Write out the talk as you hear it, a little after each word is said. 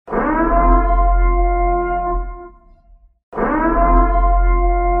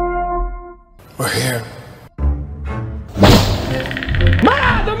We're here. The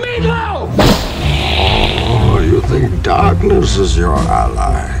meatloaf! Oh, you think darkness is your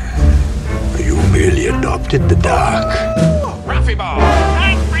ally? You merely adopted the dark. Raffy ball!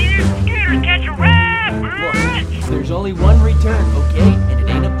 Thanks for you scooters, catch a rap, bitch! There's only one return, okay? And it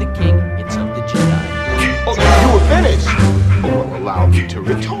ain't up the king, it's up the Jedi. Oh, you were finished! Oh, allow me to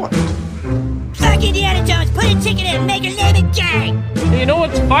retort. Fuck Indiana Jones, put a ticket in, make her name it Jay! You know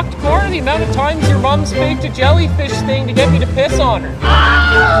what's fucked, Cora? The amount of times your mom's faked a jellyfish thing to get me to piss on her.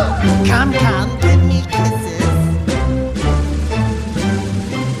 Come, give me kisses.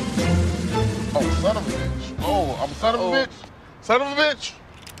 Oh, son of a bitch. Oh, I'm son of a bitch. Son of a bitch.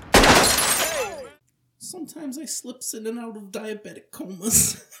 Sometimes I slips in and out of diabetic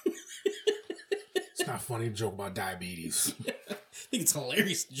comas. It's not funny to joke about diabetes. I think it's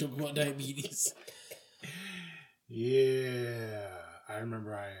hilarious to joke about diabetes. Yeah. I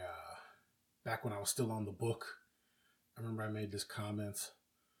remember back when I was still on the book, I remember I made this comment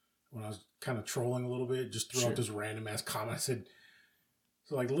when I was kind of trolling a little bit, just threw out this random ass comment. I said,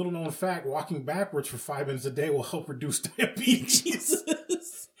 so like, little known fact, walking backwards for 5 minutes a day will help reduce diabetes.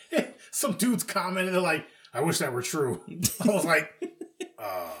 Jesus. Some dudes commented like, I wish that were true. I was like,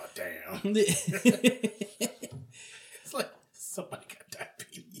 oh, damn. It's like, somebody got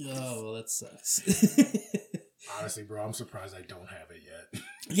diabetes. Oh, well, that sucks. Honestly, bro, I'm surprised I don't have it yet.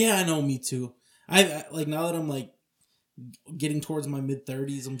 Yeah, I know, me too. I like, now that I'm like getting towards my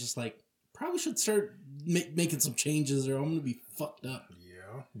mid-30s, I'm just like, probably should start making some changes or I'm going to be fucked up.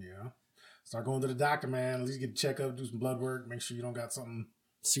 Yeah. Start going to the doctor, man. At least get a checkup, do some blood work, make sure you don't got something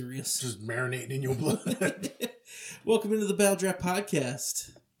serious just marinating in your blood. Welcome into the Battle Draft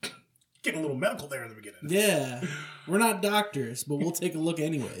Podcast. Getting a little medical there in the beginning. Yeah. We're not doctors, but we'll take a look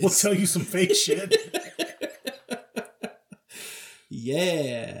anyways. We'll tell you some fake shit.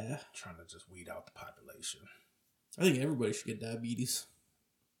 Yeah. Trying to just weed out the population. I think everybody should get diabetes.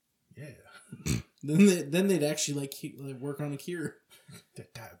 Yeah. Then they'd actually like work on a cure.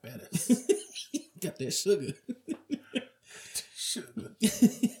 That diabetes. Got that sugar.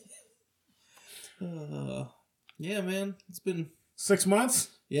 Yeah, man. It's been 6 months.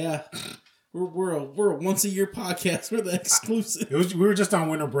 Yeah. We're a once a year podcast. We're the exclusive. We were just on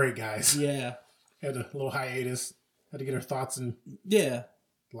winter break, guys. Yeah. Had a little hiatus. Had to get our thoughts and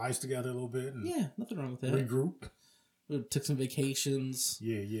lives together a little bit. And nothing wrong with that. Regroup. We took some vacations.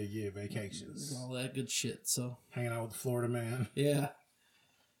 Yeah, vacations. All that good shit. So hanging out with the Florida man. Yeah.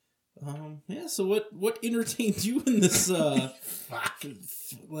 So what entertained you in this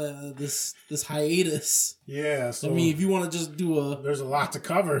this hiatus? Yeah, so I mean, if you want to just do there's a lot to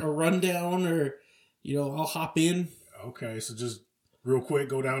cover. A rundown, or I'll hop in. Okay, so just real quick,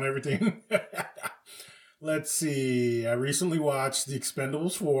 go down everything. Let's see. I recently watched The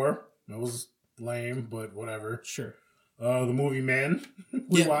Expendables 4. That was lame, but whatever. Sure. The movie Men.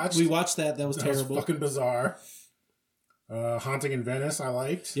 We watched that. That was terrible. Was fucking bizarre. Haunting in Venice, I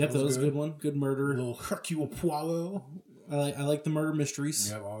liked. Yep, that was a good one. Good murder. A little Hercule Poirot. I like the murder mysteries.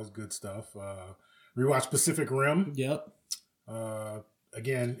 Yep, always good stuff. Rewatch Pacific Rim. Yep.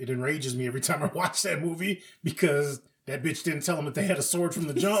 Again, it enrages me every time I watch that movie because that bitch didn't tell them that they had a sword from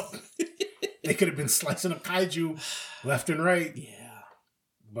the jump. They could have been slicing up kaiju left and right. Yeah.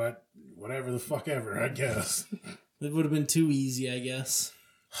 But whatever the fuck ever, I guess. It would have been too easy, I guess.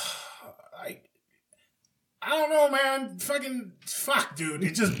 I don't know, man. Fuck, dude.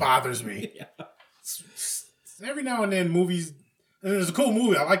 It just bothers me. Yeah. Every now and then, movies. And it's a cool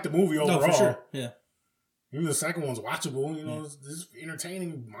movie. I like the movie overall. No, for sure. Yeah. Even the second one's watchable. It's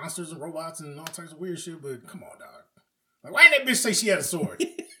entertaining monsters and robots and all types of weird shit. But come on, dog. Like, why didn't that bitch say she had a sword?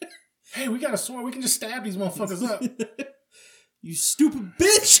 Hey, we got a sword. We can just stab these motherfuckers up. You stupid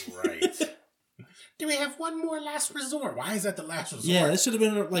bitch. Right. Do we have one more last resort? Why is that the last resort? Yeah, that should have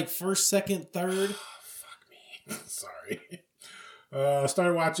been like first, second, third. Fuck me. Sorry.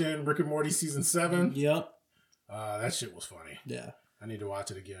 Started watching Rick and Morty season 7. Yep. That shit was funny. Yeah. I need to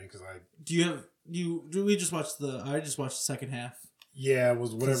watch it again because I. We just watched I just watched the second half. Yeah, it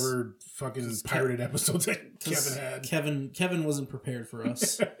was whatever fucking pirated episodes that Kevin had. Kevin wasn't prepared for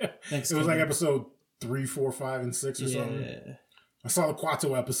us. Thanks. It was like episode 3, 4, 5, and 6 or something. Yeah. I saw the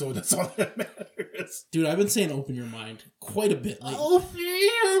Quato episode. That's all that matters. Dude, I've been saying open your mind quite a bit. Like, open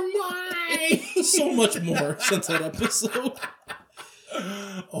your mind. So much more since that episode.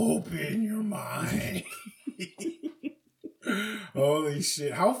 Open your mind. Holy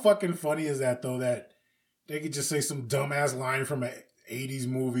shit. How fucking funny is that, though, that they could just say some dumbass line from an 80s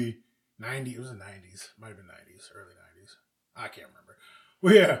movie. 90s. It was the 90s. Might have been 90s. Early 90s. I can't remember.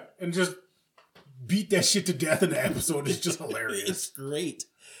 Well, yeah. And just beat that shit to death in the episode. It's just hilarious. It's great.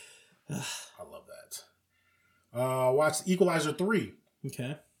 I love that. Watched Equalizer 3.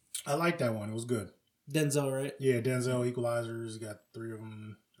 Okay. I like that one. It was good. Denzel, right? Yeah, Denzel Equalizers. Got 3 of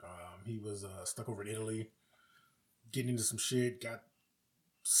them. He was stuck over in Italy, getting into some shit. Got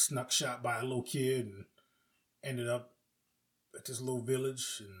snuck shot by a little kid and ended up at this little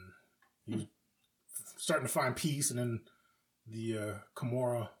village. And he was starting to find peace. And then the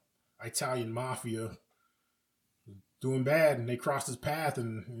Camorra Italian mafia doing bad, and they crossed his path,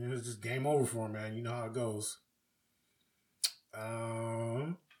 and it's just game over for him, man. You know how it goes.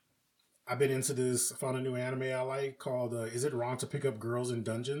 I've been into this. I found a new anime I like called Is It Wrong to Pick Up Girls in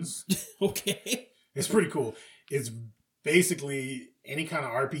Dungeons? Okay. It's pretty cool. It's basically any kind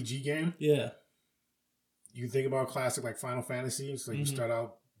of RPG game. Yeah. You think about classic like Final Fantasy. So you start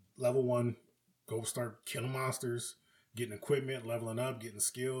out level 1, go start killing monsters, getting equipment, leveling up, getting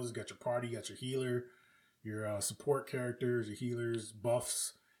skills. You got your party, you got your healer, your support characters, your healers,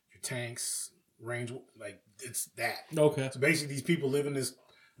 buffs, your tanks, range. Like, it's that. Okay. So basically these people live in this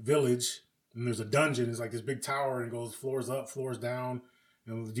village, and there's a dungeon. It's like this big tower, and it goes floors up, floors down.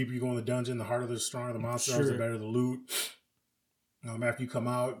 You know, the deeper you go in the dungeon, the harder, the stronger the monsters, the better the loot. After you come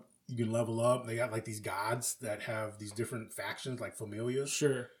out, you can level up. They got like these gods that have these different factions, like familias.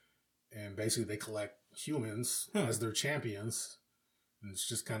 Sure. And basically they collect humans as their champions. And it's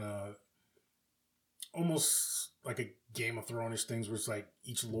just kind of almost like a Game of Thrones things where it's like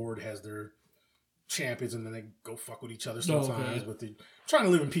each lord has their champions, and then they go fuck with each other sometimes. But they're trying to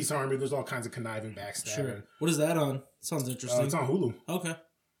live in peace and harmony. There's all kinds of conniving, backstabbing. Sure. What is that on? Sounds interesting. It's on Hulu. Okay.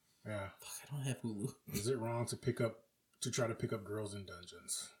 Yeah. Fuck, I don't have Hulu. Is it wrong to try to pick up girls in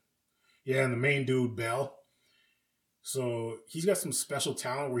dungeons? Yeah, and the main dude, Bell. So he's got some special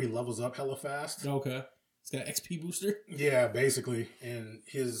talent where he levels up hella fast. Okay. He's got XP booster? Yeah, basically. And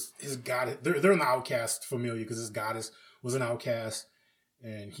his god, they're an outcast familiar because his goddess was an outcast.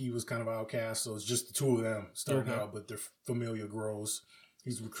 And he was kind of outcast, so it's just the two of them starting out, but their familia grows.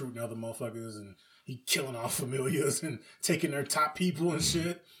 He's recruiting other motherfuckers, and he killing off familias and taking their top people and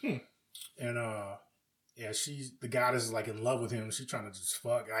shit. And yeah, the goddess is like in love with him. She's trying to just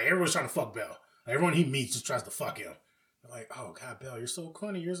fuck. Like, everyone's trying to fuck Bell. Like, everyone he meets just tries to fuck him. They're like, oh God, Bell, you're so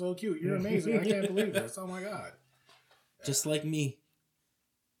funny, you're so cute, you're amazing. I can't believe this. Oh my God. Yeah. Just like me.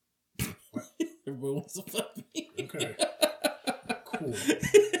 Everyone wants to fuck me. Okay. Cool.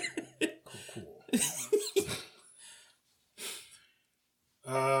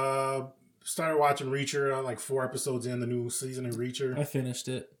 Started watching Reacher. I'm like 4 episodes in the new season of Reacher. I finished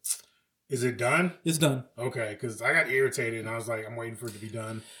it. Is it done? It's done. Okay, because I got irritated and I was like, I'm waiting for it to be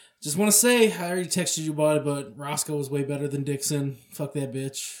done. Just want to say, I already texted you about it, but Roscoe was way better than Dixon. Fuck that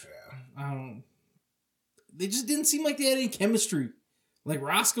bitch. Yeah. They just didn't seem like they had any chemistry. Like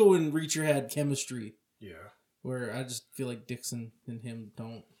Roscoe and Reacher had chemistry. Yeah. Where I just feel like Dixon and him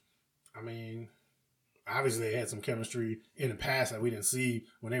don't. I mean, obviously they had some chemistry in the past that we didn't see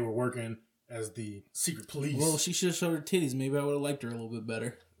when they were working as the secret police. Well, she should have showed her titties. Maybe I would have liked her a little bit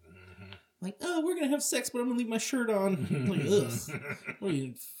better. Like, oh, we're going to have sex, but I'm going to leave my shirt on. Like, ugh. What are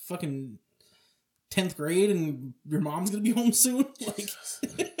you, fucking 10th grade and your mom's going to be home soon? Like,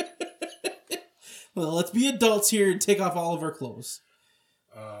 well, let's be adults here and take off all of our clothes.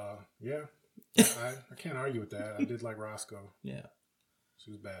 Yeah. I can't argue with that. I did like Roscoe. Yeah. She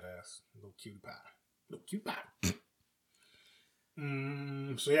was badass. Little cutie pie. Little cutie pie.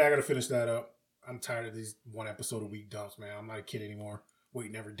 So yeah, I got to finish that up. I'm tired of these 1 episode a week dumps, man. I'm not a kid anymore.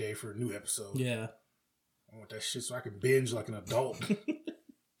 Waiting every day for a new episode. Yeah. I want that shit so I can binge like an adult.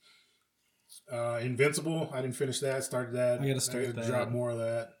 Invincible. I didn't finish that. Started that. I gotta start that. Drop more of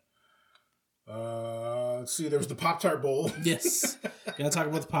that. Let's see. There was the Pop-Tart Bowl. Yes. Gotta talk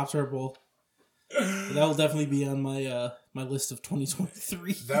about the Pop-Tart Bowl. That will definitely be on my my list of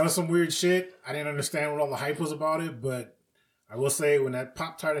 2023. That was some weird shit. I didn't understand what all the hype was about it, but I will say when that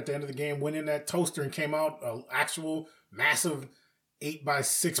Pop-Tart at the end of the game went in that toaster and came out an actual massive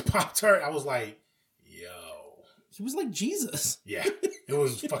 8x6 Pop-Tart, I was like, yo. He was like Jesus. Yeah, it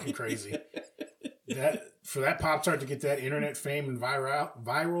was fucking crazy. For that Pop-Tart to get that internet fame and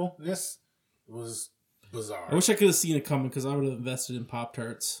viralness was bizarre. I wish I could have seen it coming because I would have invested in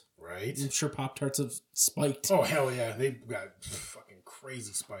Pop-Tarts. Right? I'm sure Pop-Tarts have spiked. Oh, hell yeah. They've got fucking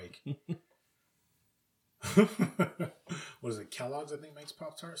crazy spike. What is it? Kellogg's, I think, makes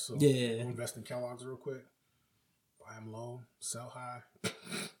Pop-Tarts. So yeah. We'll invest in Kellogg's real quick. Buy them low, sell high.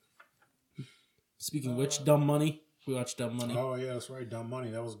 Speaking of which, Dumb Money. We watched Dumb Money. Oh, yeah, that's right. Dumb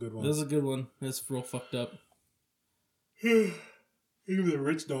Money. That was a good one. That was a good one. That's real fucked up. Even the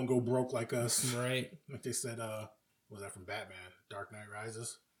rich don't go broke like us. Right. Like they said, was that from Batman? Dark Knight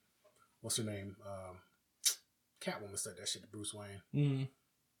Rises? What's her name? Catwoman said that shit to Bruce Wayne. Mm-hmm.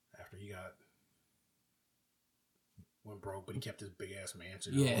 after he went broke, but he kept his big ass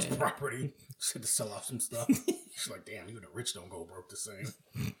mansion, Yeah. his property. Just had to sell off some stuff. She's like, damn, even the rich don't go broke the same.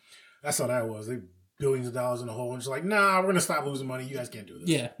 That's how that was. They billions of dollars in the hole, and she's like, nah, we're gonna stop losing money. You guys can't do this.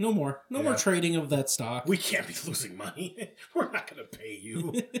 Yeah, no more trading of that stock. We can't be losing money. We're not gonna pay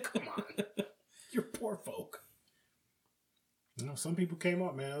you. Come on, you're poor folk. You know, some people came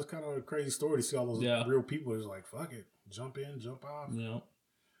up, man. It was kind of a crazy story to see all those real people. It was like, fuck it, jump in, jump off. Yeah.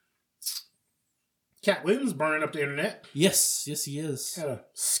 Cat Williams burning up the internet. Yes, he is. Had a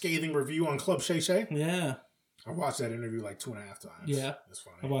scathing review on Club Shay Shay. Yeah. I watched that interview like 2.5 times. Yeah. It's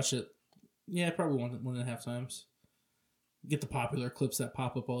funny. I watched it. Yeah, probably 1.5 times. Get the popular clips that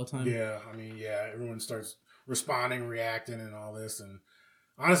pop up all the time. Yeah, I mean, everyone starts responding, reacting, and all this. And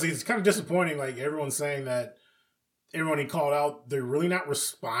honestly, it's kind of disappointing. Like, everyone's saying that everyone he called out, they're really not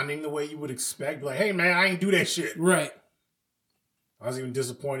responding the way you would expect. Like, hey, man, I ain't do that shit. Right. I was even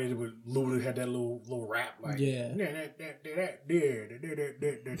disappointed with Luda had that little rap. Like,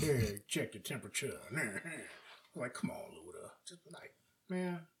 check the temperature. Like, come on, Luda. Just be like,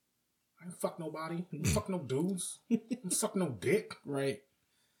 man, I ain't fuck nobody. I ain't fuck no dudes. I ain't suck no dick. Right.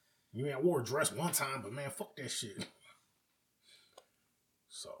 You mean I wore a dress one time, but man, fuck that shit.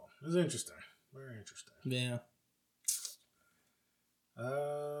 So, it was interesting. Very interesting. Yeah.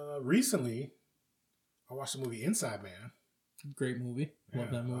 Recently, I watched the movie Inside Man. Great movie.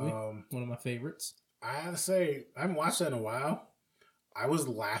 Love that movie. One of my favorites. I have to say, I haven't watched that in a while. I was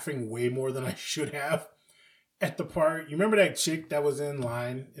laughing way more than I should have at the part. You remember that chick that was in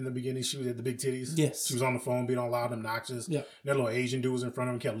line in the beginning? She was at the big titties. Yes. She was on the phone being all loud and obnoxious. Yeah. That little Asian dude was in front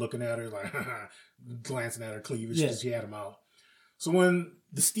of him, kept looking at her, like, glancing at her cleavage because she had him out. So when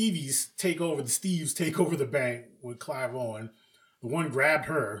the Steves take over the bank with Clive Owen, the one grabbed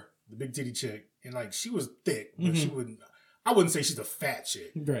her, the big titty chick, and like, she was thick, but I wouldn't say she's a fat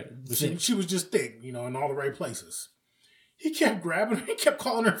chick. Right. She was just thick, in all the right places. He kept grabbing her. He kept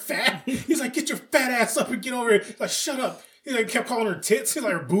calling her fat. He's like, get your fat ass up and get over here. He's like, shut up. He like kept calling her tits. He's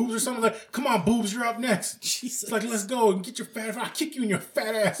like, her boobs or something. Like, come on, boobs, you're up next. Jesus. It's like, let's go and get your fat ass. I'll kick you in your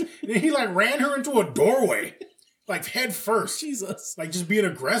fat ass. And then he like ran her into a doorway. Like head first. Jesus. Like just being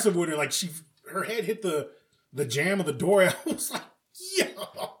aggressive with her. Like her head hit the jamb of the door. I was like, yo.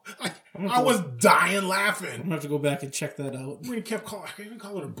 Like, I was dying laughing. I'm gonna have to go back and check that out. When he kept calling, I even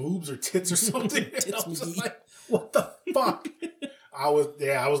call her boobs or tits or something. I was just like, what the fuck? I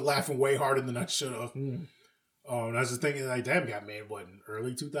was laughing way harder than I should have. And I was just thinking, like, that got made, what, in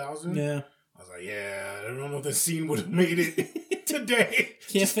early 2000? Yeah. I was like, I don't know if the scene would have made it today.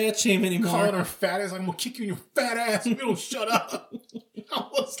 Can't fat shame anymore. Calling her fat ass, like, I'm gonna kick you in your fat ass if you don't shut up. I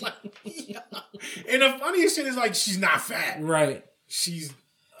was like, yeah. And the funniest shit is, like, she's not fat. Right. She's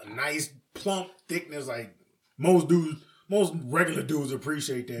a nice, plump thickness. Like, most regular dudes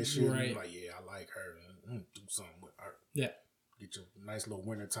appreciate that shit. Right. Like, yeah, I like her. I'm gonna do something with her. Yeah. Get your nice little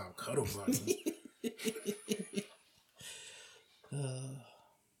wintertime cuddle buddy.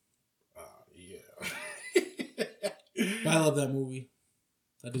 Yeah. I love that movie.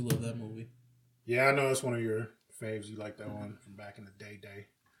 I do love that movie. Yeah, I know that's one of your faves. You like that one from back in the day.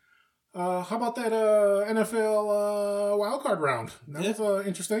 How about that NFL wildcard round? That was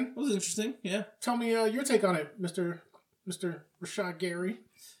interesting. It was interesting, yeah. Tell me your take on it, Mr. Rashad Gary.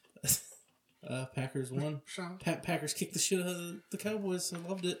 Packers won. Packers kicked the shit out of the Cowboys. I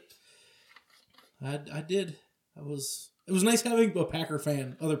loved it. I did. It was nice having a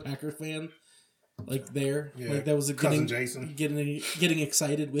other Packer fan, like there. Yeah, like that was cousin Jason getting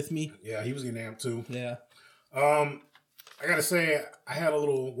excited with me. Yeah, he was getting amped too. Yeah. I gotta say, I had a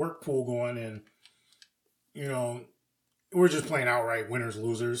little work pool going, and we're just playing outright winners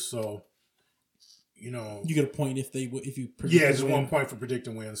losers. So, you get a point if you predict just 1 point for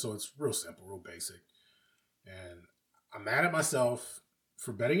predicting wins. So it's real simple, real basic. And I'm mad at myself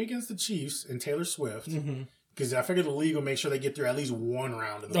for betting against the Chiefs and Taylor Swift because I figured the league will make sure they get through at least one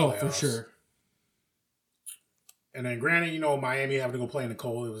round of the playoffs. Oh, for sure. And then, granted, Miami having to go play in the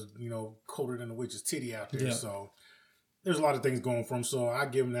cold. It was, colder than the witch's titty out there. Yeah. So there's a lot of things going for them. So I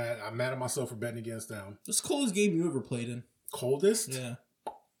give them that. I'm mad at myself for betting against them. What's the coldest game you ever played in? Coldest? Yeah.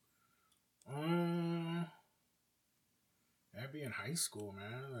 That'd be in high school,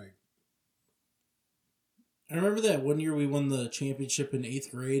 man. Like, I remember that one year we won the championship in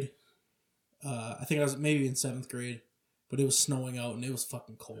 8th grade. I think I was maybe in 7th grade, but it was snowing out and it was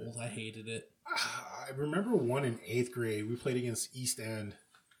fucking cold. I hated it. I remember one in 8th grade. We played against East End,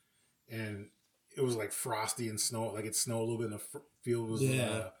 and it was like frosty and snow. Like it snowed a little bit, and the field was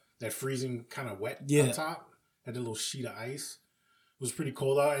that freezing kind of wet on top. Had a little sheet of ice. It was pretty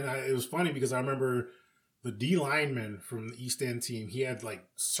cold out, and it was funny because I remember the D lineman from the East End team, he had like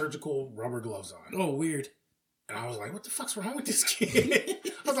surgical rubber gloves on. Oh, weird. And I was like, what the fuck's wrong with this kid?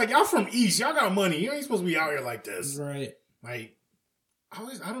 I was like, y'all from East. Y'all got money. You ain't supposed to be out here like this. Right. Like, I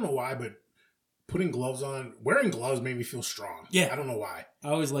don't know why, but wearing gloves made me feel strong. Yeah. I don't know why. I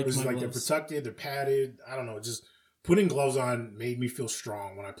always liked my like gloves. they're protected, they're padded. I don't know. Just putting gloves on made me feel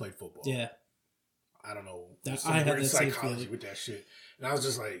strong when I played football. Yeah. I don't know. I had that same psychology feeling with that shit. And I was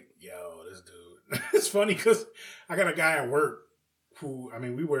just like, yo, this dude. It's funny because I got a guy at work who, I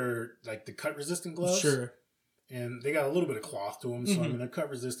mean, we wear like the cut resistant gloves. Sure. And they got a little bit of cloth to them. So, I mean, they're cut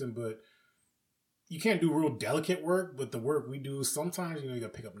resistant, but you can't do real delicate work. But the work we do, sometimes, you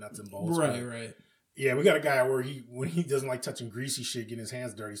got to pick up nuts and bolts. Right. Yeah, we got a guy at work, when he doesn't like touching greasy shit, getting his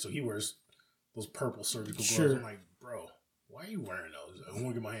hands dirty, so he wears those purple surgical gloves. Sure. I'm like, bro, why are you wearing those? I don't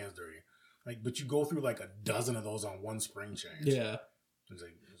want to get my hands dirty. Like, but you go through like a dozen of those on one spring change. Yeah. He's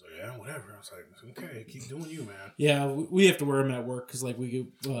like, yeah, whatever. I was like, okay, keep doing you, man. Yeah, we have to wear them at work because like we get.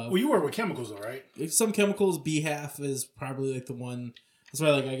 Well, you work with chemicals though, right? Some chemicals. B-half is probably like the one. That's why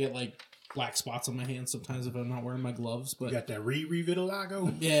like I get like black spots on my hands sometimes if I'm not wearing my gloves. But you got that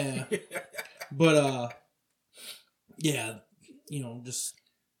revitiligo. Yeah. But yeah, just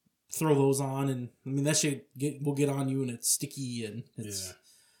throw those on, and I mean that shit will get on you, and it's sticky, and there's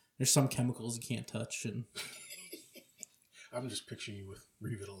some chemicals you can't touch, and I'm just picturing you with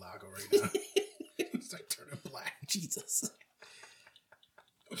revitiligo right now. It's like turning black. Jesus.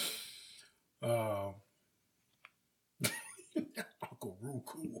 Uncle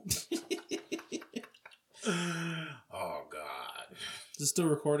Roku. Oh God. Is it still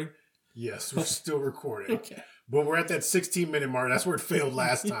recording? Yes, we're still recording. Okay. But we're at that 16-minute mark. That's where it failed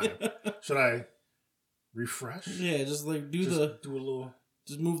last time. Should I refresh? Yeah, just like do a little.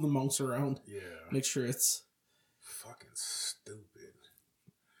 Just move the mouse around. Yeah. Make sure it's fucking stupid.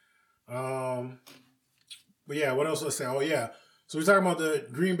 But yeah, what else let's say? Oh yeah. So we're talking about the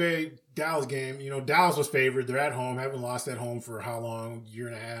Green Bay Dallas game. Dallas was favored. They're at home, haven't lost at home for how long? Year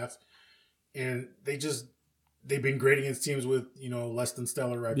and a half. And they've been great against teams with, less than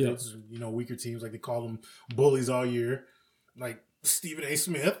stellar records, weaker teams, like they call them bullies all year. Like Stephen A.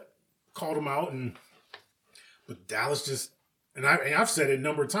 Smith called them out, but Dallas just, and I've said it a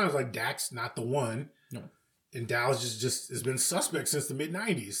number of times, like Dak's not the one. No. And Dallas just has been suspect since the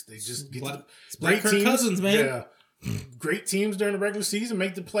mid-90s. They just get great teams. Cousins, man. Yeah. Great teams during the regular season,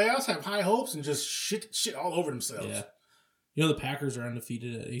 make the playoffs, have high hopes, and just shit all over themselves. Yeah. The Packers are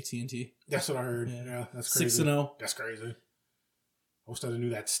undefeated at AT&T. That's what I heard. Yeah, that's crazy. 6-0. That's crazy. I wish I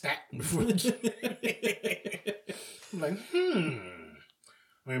knew that stat before. I'm like, I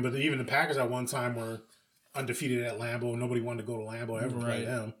mean, but even the Packers at one time were undefeated at Lambeau. Nobody wanted to go to Lambeau ever play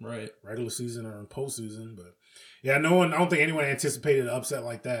them. Right. Regular season or in postseason. But yeah, I don't think anyone anticipated an upset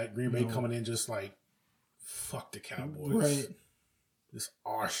like that. Green Bay coming in just like, fuck the Cowboys. Right. This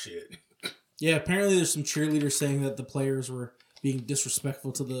our shit. Yeah, apparently there's some cheerleaders saying that the players were being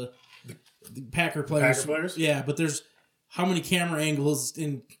disrespectful to the Packer players. Packer players? Yeah, but there's how many camera angles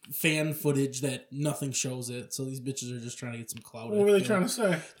in fan footage that nothing shows it. So these bitches are just trying to get some clout. What were they trying to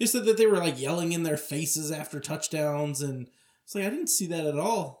say? They said that they were like yelling in their faces after touchdowns, and it's like I didn't see that at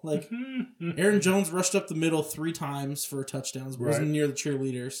all. Like Aaron Jones rushed up the middle 3 times for touchdowns, but wasn't near the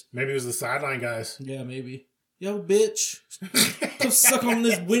cheerleaders. Maybe it was the sideline guys. Yeah, maybe. Yo, bitch. Come suck on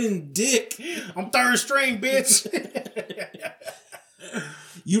this winning dick. I'm third string, bitch.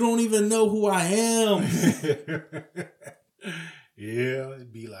 You don't even know who I am. Yeah,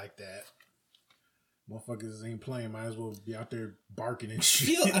 it'd be like that. Motherfuckers ain't playing. Might as well be out there barking and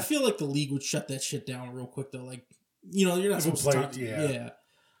shit. I feel like the league would shut that shit down real quick though. Like, you're not supposed to talk. Yeah.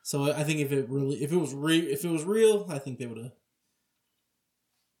 So I think if it was real, I think they would have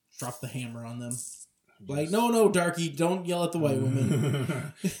dropped the hammer on them. Like, no, darky, don't yell at the white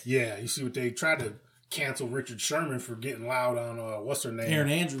woman. Yeah, you see what they tried to cancel Richard Sherman for getting loud on what's her name?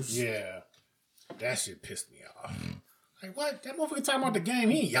 Erin Andrews. Yeah, that shit pissed me off. Like, what? That motherfucker talking about the game.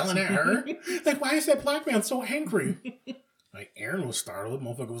 He ain't yelling at her. Like, why is that black man so angry? Like, Aaron was startled.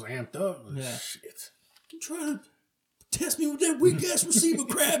 Motherfucker was amped up. Like, shit. You trying to test me with that weak ass receiver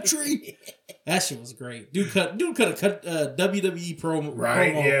Crabtree? That shit was great. Dude cut a WWE promo.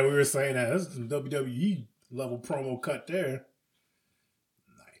 Right? Yeah, we were saying that. That's some WWE level promo cut there.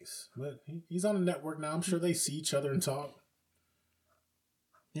 Nice. But he's on the network now. I'm sure they see each other and talk.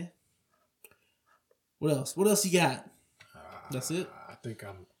 Yeah. What else? What else you got? That's it? I think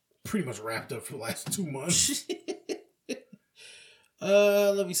I'm pretty much wrapped up for the last 2 months.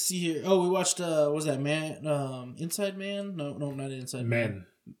 Let me see here. Oh, we watched what was that, Man? Inside Man? No, not Inside Man. Men.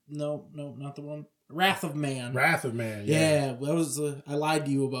 No, not the one. Wrath of Man. Wrath of Man. Yeah, that was. I lied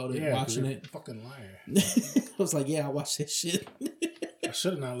to you about it watching it. Fucking liar. I was like, yeah, I watched this shit. I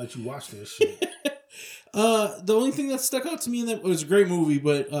should have not let you watch this shit. The only thing that stuck out to me in that it was a great movie,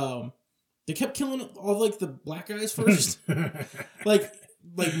 but they kept killing all like the black guys first, like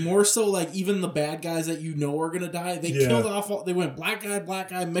more so like even the bad guys that you know are gonna die. They killed off all. They went black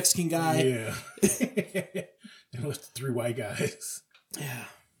guy, Mexican guy. Yeah, it was 3 white guys. Yeah.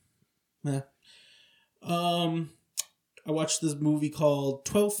 I watched this movie called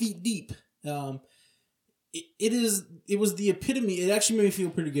 12 Feet Deep. It was the epitome. It actually made me feel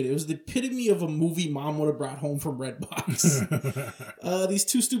pretty good. It was the epitome of a movie mom would have brought home from Redbox. These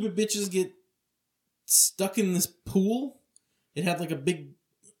 2 stupid bitches get stuck in this pool. It had like a big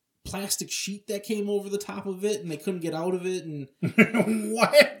plastic sheet that came over the top of it, and they couldn't get out of it. And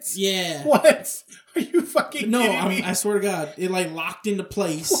what? Yeah. What? Are you fucking no? kidding me? I swear to God, it like locked into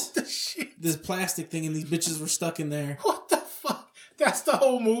place. What the shit? This plastic thing, and these bitches were stuck in there. What the fuck? That's the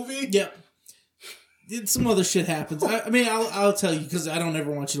whole movie? Yep. Some other shit happens. I mean, I'll tell you because I don't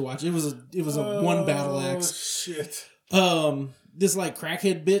ever want you to watch it. It was a one battle axe. Shit. This like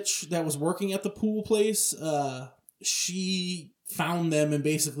crackhead bitch that was working at the pool place. She found them and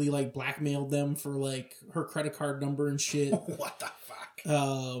basically like blackmailed them for like her credit card number and shit. What the fuck?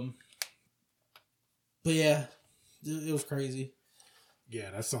 But yeah, it was crazy.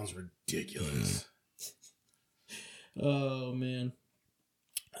 Yeah, that sounds ridiculous. Oh man.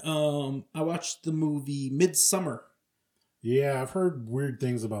 I watched the movie Midsummer. Yeah, I've heard weird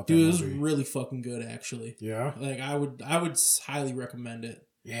things about that movie. movie. It was really fucking good, actually. Yeah? Like, I would highly recommend it.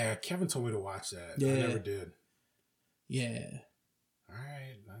 Yeah, Kevin told me to watch that. Yeah. I never did. Yeah.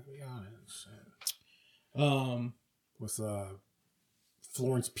 Alright, I'll be on it. With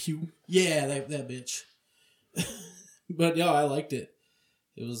Florence Pugh? Yeah, that bitch. But, yeah, I liked it.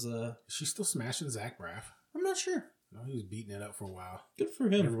 It was, Is she still smashing Zach Braff? I'm not sure. No, he was beating it up for a while. Good for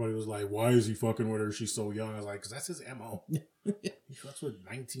him. Everybody was like, why is he fucking with her? She's so young. I was like, because that's his MO. He fucks with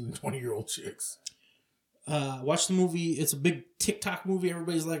 19, 20-year-old chicks. Watch the movie. It's a big TikTok movie.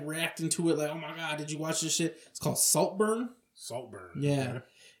 Everybody's like reacting to it. Like, oh my God, did you watch this shit? It's called Saltburn. Saltburn. Yeah. Okay.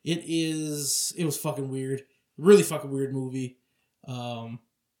 It was fucking weird. Really fucking weird movie. How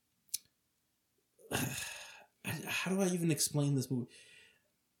do I even explain this movie?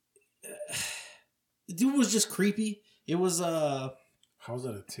 The dude was just creepy. It was how's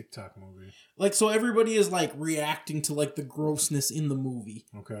that a TikTok movie? Like, so everybody is like reacting to like the grossness in the movie.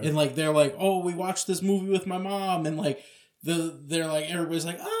 Okay. And like they're like, oh, we watched this movie with my mom, and like they're like everybody's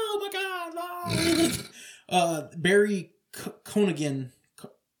like, oh my God, Barry Keoghan,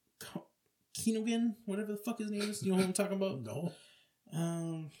 whatever the fuck his name is. You know what I'm talking about? No.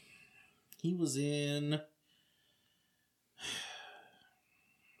 He was in.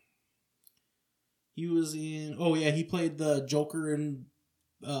 Oh yeah, he played the Joker in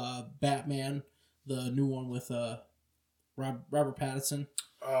Batman, the new one with Robert Pattinson.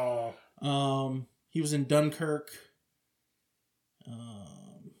 Oh. He was in Dunkirk.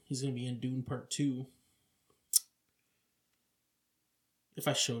 He's gonna be in Dune Part 2. If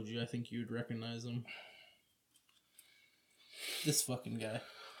I showed you, I think you'd recognize him. This fucking guy.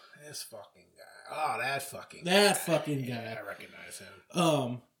 Oh, that fucking guy. Yeah, I recognize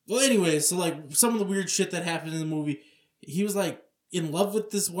him. Well, anyway, so like some of the weird shit that happened in the movie, he was like in love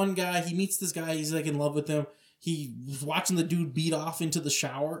with this one guy. He meets this guy. He's like in love with him. He was watching the dude beat off into the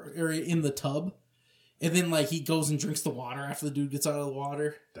shower or in the tub. And then like he goes and drinks the water after the dude gets out of the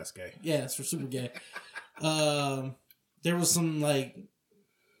water. That's gay. Yeah, it's for super gay. There was some like,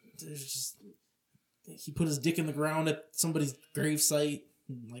 he put his dick in the ground at somebody's gravesite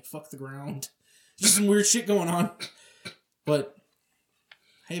and like fuck the ground. Just some weird shit going on. But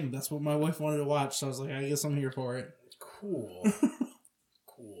hey, that's what my wife wanted to watch, so I was like, I guess I'm here for it. Cool.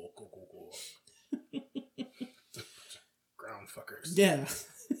 Cool. Ground fuckers. Yeah.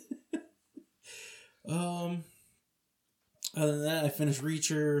 Other than that, I finished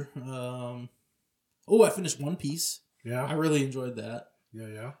Reacher. I finished One Piece. Yeah. I really enjoyed that.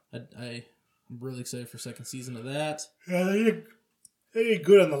 Yeah. I'm really excited for second season of that. Yeah, they did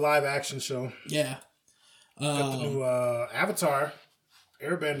good on the live action show. Yeah. Got the new Avatar.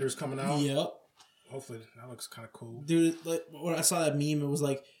 Airbender's coming out. Yep. Hopefully that looks kind of cool. Dude, like when I saw that meme, it was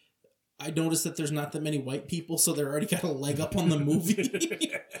like, I noticed that there's not that many white people, so they're already got a leg up on the movie.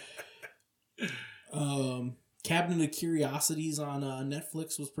 Cabinet of Curiosities on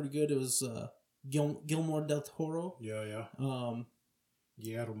Netflix was pretty good. It was Guillermo del Toro. Yeah.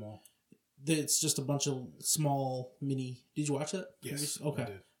 Guillermo. It's just a bunch of small mini. Did you watch that? Yes. Okay.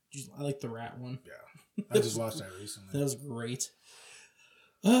 I like the rat one. Yeah. I just watched that recently. That was great.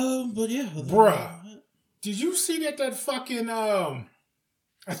 But yeah. Bruh. Did you see that fucking, I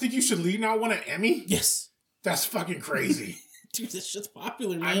Think You Should Leave Now won an Emmy? Yes. That's fucking crazy. Dude, this shit's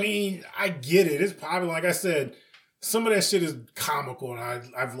popular, man. I mean, I get it. It's popular. Like I said, some of that shit is comical,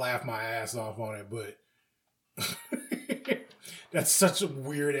 and I've laughed my ass off on it, but that's such a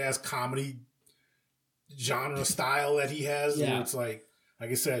weird-ass comedy genre style that he has. Yeah. Where it's like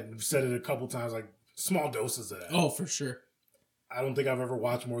I said, I've said it a couple times, like small doses of that. Oh, for sure. I don't think I've ever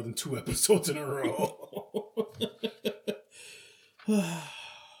watched more than 2 episodes in a row.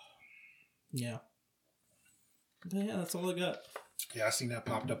 Yeah. But yeah, that's all I got. Yeah, I seen that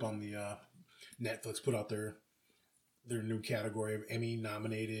popped up on the Netflix put out their new category of Emmy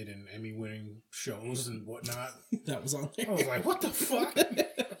nominated and Emmy winning shows and whatnot. That was on there. I was like, what the fuck?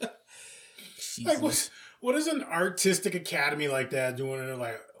 Like, what is an artistic academy like that doing it?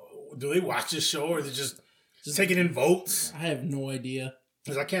 Like, do they watch this show or are they just taking in votes? I have no idea.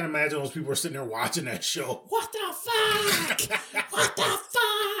 Because I can't imagine those people are sitting there watching that show. What the fuck? What the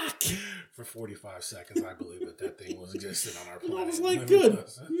fuck? For 45 seconds, I believe that thing was existing on our planet. I was like, good.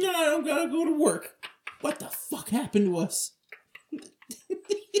 No, I don't gotta go to work. What the fuck happened to us?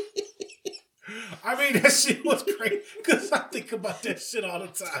 I mean, that shit was great because I think about that shit all the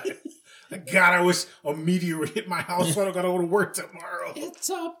time. Like, God, I wish a meteor would hit my house so I don't gotta go to work tomorrow. It's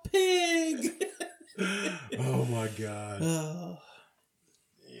a pig. Oh my God. Yeah.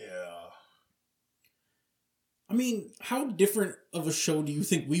 I mean, how different of a show do you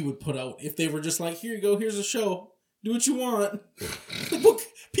think we would put out if they were just like, here you go, here's a show. Do what you want.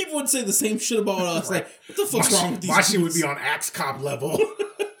 People would say the same shit about us. Right. Like, what the fuck's wrong with these My shit would be on Axe Cop level.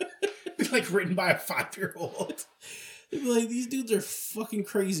 Like written by a 5-year-old. They'd be like, these dudes are fucking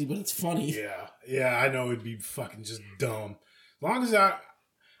crazy, but it's funny. Yeah, I know it'd be fucking just dumb. As long as I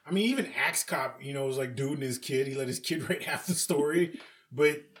mean, even Axe Cop, was like dude and his kid. He let his kid write half the story,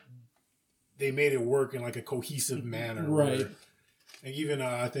 but they made it work in like a cohesive manner. Right. And even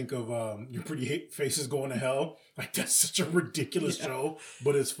I think of Your Pretty Faces Going to Hell. Like, that's such a ridiculous show,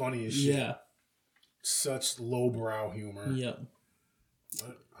 but it's funny as shit. Yeah. Such lowbrow humor. Yep.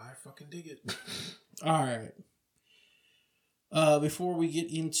 But I fucking dig it. All right. Before we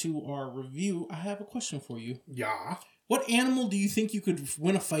get into our review, I have a question for you. Yeah. What animal do you think you could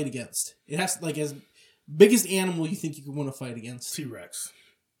win a fight against? It has to, like, as biggest animal you think you could win a fight against? T-Rex.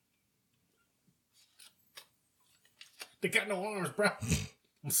 They got no arms, bro.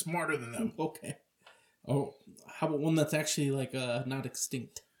 I'm smarter than them. Okay. Oh, how about one that's actually like not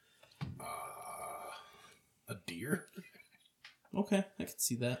extinct? A deer. Okay, I can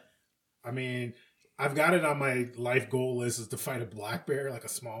see that. I mean, I've got it on my life goal list is to fight a black bear, like a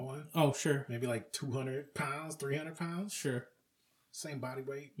small one. Oh, sure. Maybe like 200 pounds, 300 pounds. Sure. Same body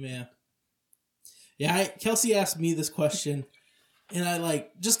weight. Yeah. Yeah, Kelsey asked me this question, and I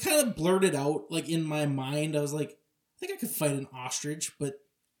like just kind of blurted out like in my mind. I was like, I think I could fight an ostrich, but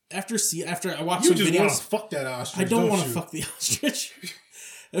after I watched some videos, you just want to fuck that ostrich. I don't want to fuck the ostrich.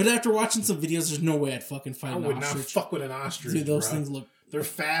 And after watching some videos, there's no way I'd fucking fight an ostrich. I would not fuck with an ostrich. Dude, those things look. They're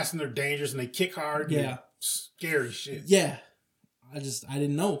fast and they're dangerous and they kick hard. Yeah, scary shit. Yeah, I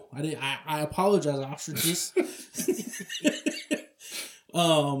didn't know. I apologize, ostriches.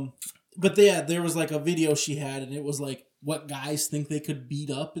 But yeah, there was like a video she had, and it was like what guys think they could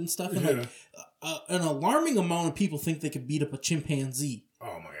beat up and stuff, and like an alarming amount of people think they could beat up a chimpanzee.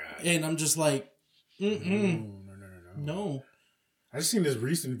 Oh my God! And I'm just like, no. I just seen this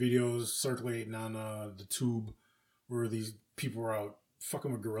recent videos circulating on the tube where these people are out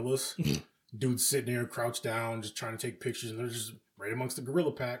fucking with gorillas. Dudes sitting there, crouched down, just trying to take pictures, and they're just right amongst the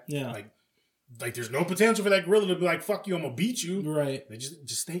gorilla pack. Yeah, like there's no potential for that gorilla to be like, "Fuck you, I'm gonna beat you." Right? They just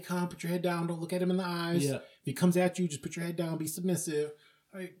stay calm, put your head down, don't look at him in the eyes. Yeah. If he comes at you, just put your head down, be submissive.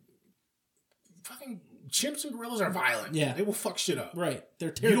 Like, fucking chimps and gorillas are violent. Yeah, they will fuck shit up. Right?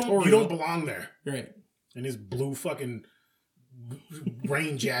 They're territorial. You don't belong there. Right? And his blue fucking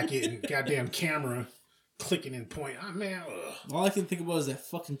rain jacket and goddamn camera clicking in point. Oh man, all I can think about is that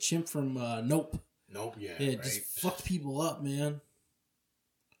fucking chimp from Nope. Nope, yeah, it right. just fucked people up, man.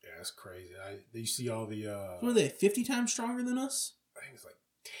 Yeah, that's crazy. You see all the what are they, 50 times stronger than us? I think it's like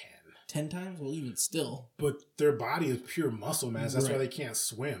 10 times. Well, even still, but their body is pure muscle mass. That's why they can't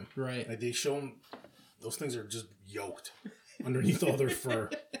swim. Right? Like they show them, those things are just yoked underneath all their fur.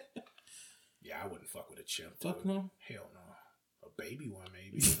 Yeah, I wouldn't fuck with a chimp. Fuck no. Hell no. A baby one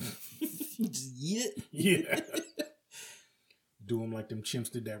maybe. Just eat it. Yeah. Do them like them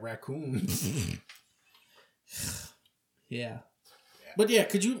chimps did that raccoon. Yeah. But yeah,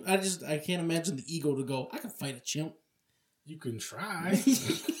 could you? I can't imagine the ego to go, I can fight a chimp. You can try.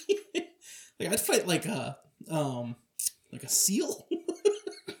 Like I'd fight like a seal.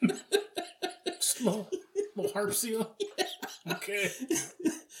 little harp seal. Okay.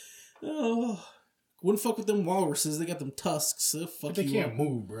 Oh, wouldn't fuck with them walruses. They got them tusks. So fuck But they you can't up.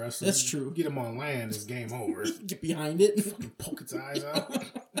 move, bro. So That's true. Get them on land, it's game over. Get behind it. Fucking poke its eyes out.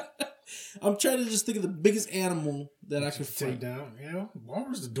 I'm trying to just think of the biggest animal that I could Take fight. down. You know,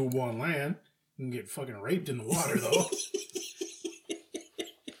 walrus is doable on land. You can get fucking raped in the water though.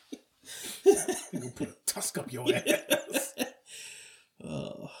 You can put a tusk up your ass.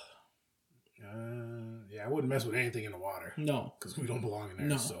 Yeah, I wouldn't mess with anything in the water. No, because we don't belong in there.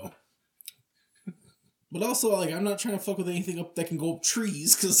 No. So, but also like I'm not trying to fuck with anything up that can go up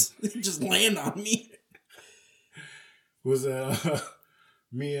trees because they just land on me. Was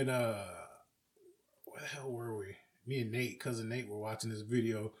me and where the hell were we? Me and Nate, cousin Nate, were watching this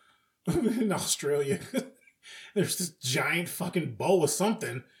video in Australia. There's this giant fucking boa of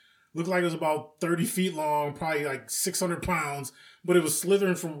something. Looked like it was about 30 feet long, probably like 600 pounds, but it was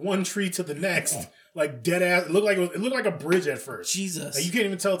slithering from one tree to the next, like dead ass. It looked like a bridge at first. Jesus, like you can't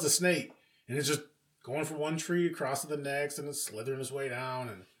even tell it's a snake, and it's just going from one tree across to the next, and it's slithering its way down,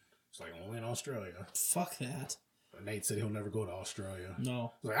 and it's like only in Australia. Fuck that. But Nate said he'll never go to Australia.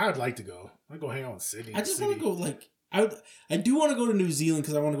 No, Like I'd like to go. I'd go hang out in Sydney. I just want to go like I do want to go to New Zealand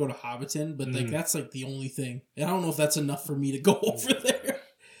because I want to go to Hobbiton, but like that's like the only thing. And I don't know if that's enough for me to go over there.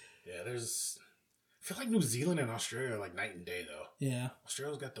 Yeah, I feel like New Zealand and Australia are like night and day though. Yeah,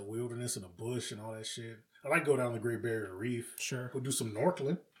 Australia's got the wilderness and the bush and all that shit. I like to go down the Great Barrier Reef. Sure. Go do some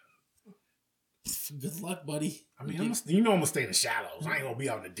snorkeling. Good luck, buddy. I mean, I'm gonna stay in the shallows. I ain't gonna be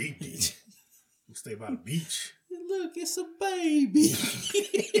out in the deep deep. I'm gonna stay by the beach. Look, it's a baby.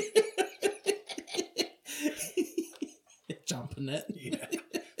 Jumping it. Yeah.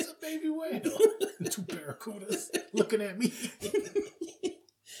 It's a baby whale. And 2 barracudas looking at me.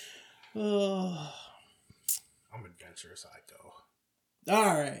 Oh. I'm adventurous, I go.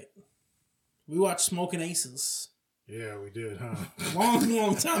 All right. We watched Smokin' Aces. Yeah, we did, huh?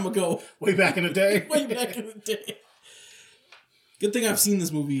 Long time ago. Way back in the day. Way back in the day. Good thing I've seen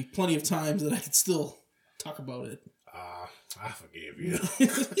this movie plenty of times that I can still talk about it. I forgive you.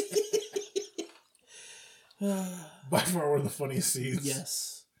 By far one of the funniest scenes.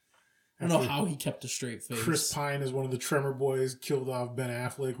 Yes. I don't know how he kept a straight face. Chris Pine is one of the Tremor boys, killed off Ben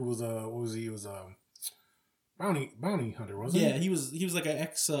Affleck, who was what was he? He was bounty hunter, wasn't he? Yeah, he was like an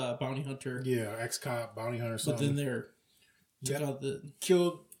ex bounty hunter. Yeah, ex cop, bounty hunter, But something. then took out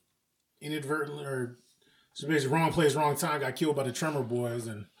killed inadvertently, or so basically wrong place, wrong time, got killed by the Tremor boys,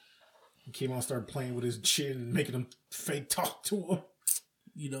 and he came out and started playing with his chin and making him fake talk to him.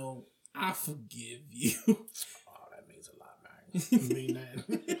 You know, I forgive you. Oh, that means a lot, man. I mean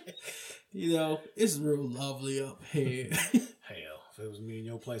that. You know, it's real lovely up here. Hell, if it was me in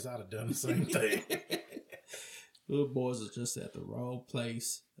your place, I'd have done the same thing. Little boys are just at the wrong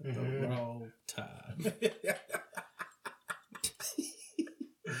place at the wrong time.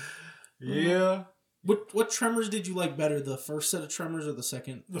 Yeah. What Tremors did you like better? The first set of Tremors or the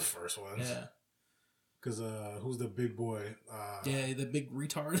second? The first ones. Yeah. Because who's the big boy? Yeah, the big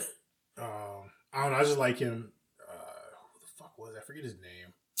retard. I don't know. I just like him. Who the fuck was it? I forget his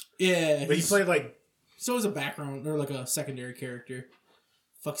name. Yeah. But he played like... So as a background, or like a secondary character.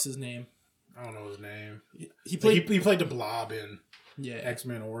 Fuck's his name? I don't know his name. He played... He played the Blob in Yeah.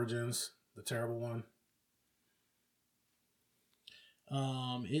 X-Men Origins. The terrible one.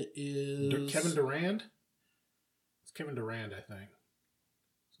 It is... Kevin Durand? It's Kevin Durand, I think.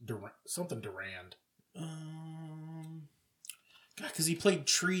 Something Durand. God, because he played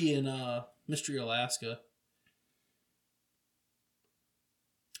Tree in Mystery Alaska.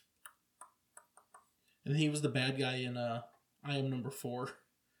 And he was the bad guy in I Am Number 4.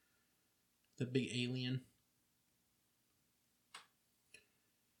 The big alien.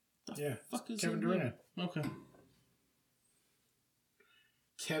 Yeah. Fuck is Kevin his name? Durand. Okay.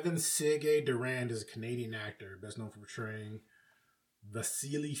 Kevin Sergey Durand is a Canadian actor, best known for portraying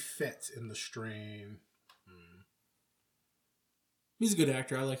Vasily Fett in The Strain. He's a good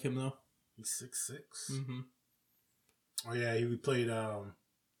actor. I like him, though. He's 6'6". Mm-hmm. Oh, yeah, he played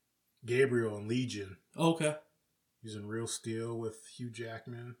Gabriel in Legion. Okay. He's in Real Steel with Hugh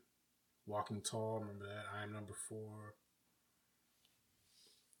Jackman. Walking Tall, remember that? I Am Number 4.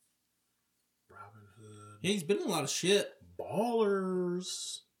 Robin Hood. Yeah, he's been in a lot of shit.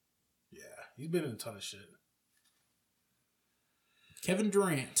 Ballers. Yeah, he's been in a ton of shit. Kevin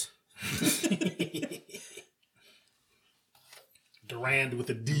Durant. Durand with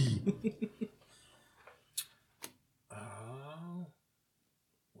a D. Where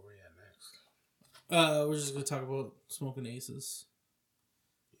we at next? We're just gonna talk about Smokin' Aces.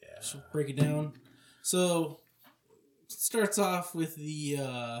 Yeah. So break it down. So it starts off with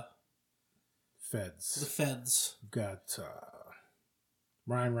the Feds. The Feds. We've got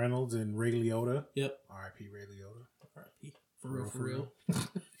Ryan Reynolds and Ray Liotta. Yep. R.I.P. Ray Liotta. R.I.P. For real.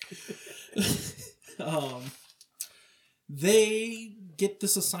 They get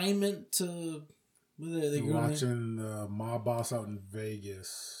this assignment to... They're watching the mob boss out in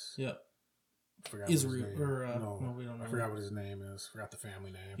Vegas. Yep. Israel. No, we don't know. I forgot what his name is. Forgot the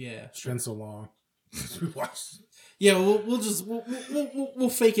family name. Yeah. It's been so long. We watched. Yeah, we'll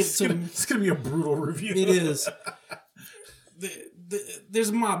fake it. It's gonna be a brutal review. It is. There's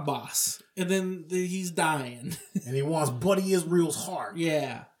a mob boss, and then he's dying, and he wants Buddy Israel's heart.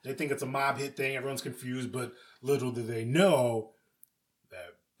 Yeah, they think it's a mob hit thing. Everyone's confused, but little do they know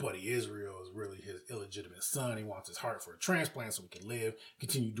that Buddy Israel is really his illegitimate son. He wants his heart for a transplant so he can live,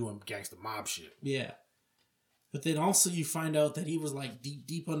 continue doing gangster mob shit. Yeah. But then also you find out that he was like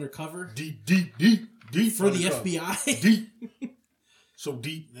deep undercover. Deep for undercover. The FBI. Deep. So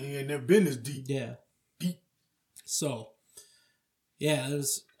deep. They ain't never been this deep. Yeah. Deep. So, yeah, it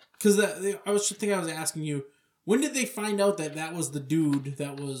was... Because I was asking you, when did they find out that was the dude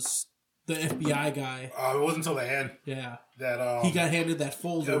that was the FBI guy? It wasn't until the end. Yeah. That he got handed that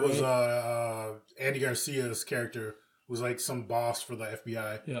folder. It was Andy Garcia's character was like some boss for the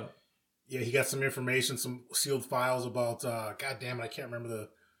FBI. Yeah. Yeah, he got some information, some sealed files about, God damn it, I can't remember the,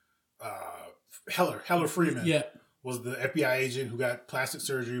 Heller Freeman. Yeah. Was the FBI agent who got plastic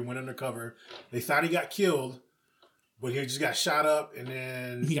surgery, went undercover. They thought he got killed, but he just got shot up, and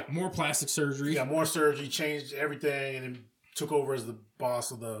then... He got more plastic surgery. He got more surgery, changed everything, and then took over as the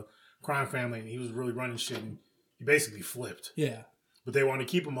boss of the crime family, and he was really running shit, and he basically flipped. Yeah. But they wanted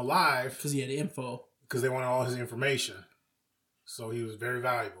to keep him alive. Because he had info. Because they wanted all his information. So he was very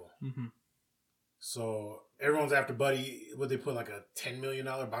valuable. Mm-hmm. So everyone's after Buddy. Would they put like a $10 million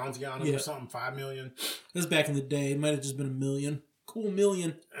bounty on him or something? $5 million? This was back in the day. It might have just been $1 million. Cool $1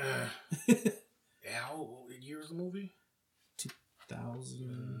 million. Yeah. What year was the movie?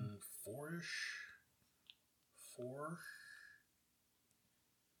 2004-ish. 4.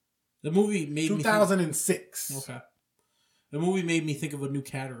 The movie made 2006. Okay. The movie made me think of a new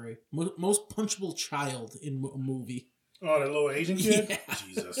category. Most punchable child in a movie. Oh, that little Asian kid? Yeah.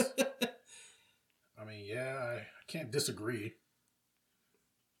 Jesus. I mean, yeah, I can't disagree.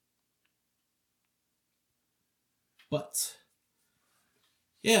 But,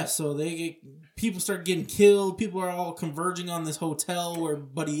 yeah, so people start getting killed. People are all converging on this hotel where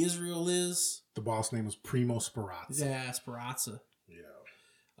Buddy Israel is. The boss name was Primo Speranza. Yeah, Speranza.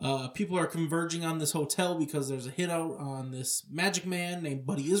 Yeah. People are converging on this hotel because there's a hit out on this magic man named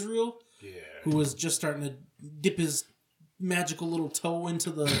Buddy Israel. Yeah. Who was just starting to dip his magical little toe into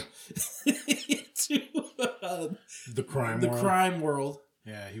the the crime world.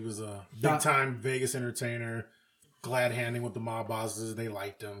 Yeah, he was a big time Vegas entertainer, glad handing with the mob bosses. They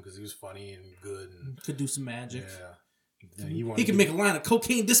liked him because he was funny and good and could do some magic. Yeah, then he could make a line of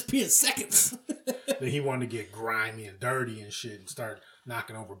cocaine disappear in seconds. Then he wanted to get grimy and dirty and shit and start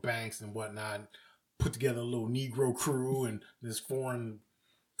knocking over banks and whatnot. And put together a little Negro crew and this foreign.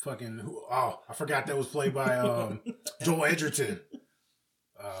 Fucking I forgot that was played by Joel Edgerton.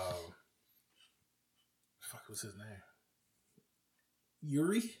 Fuck, what's his name?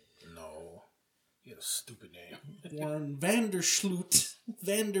 Yuri? No, he had a stupid name. Warren Vandersloot,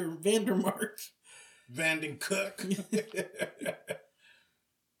 Vandermark, Vanden Cook.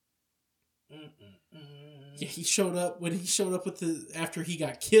 Yeah, he showed up with after he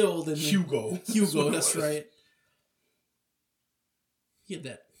got killed and Hugo, that's right. He had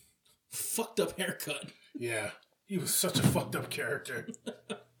that fucked up haircut. Yeah, he was such a fucked up character.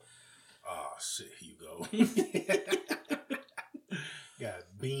 Shit, Hugo.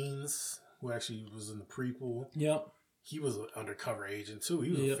 Got Beans, who actually was in the prequel. Yep. He was an undercover agent too.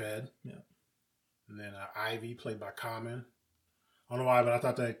 He was a Fed. Yeah. And then Ivy, played by Common. I don't know why, but I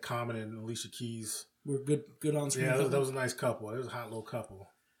thought that Common and Alicia Keys were good on screen. Yeah, that was a nice couple. It was a hot little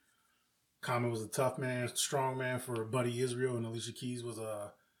couple. Common was a tough man, strong man for Buddy Israel, and Alicia Keys was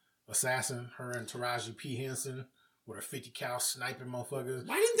a assassin. Her and Taraji P. Henson with her 50 cal sniping motherfuckers.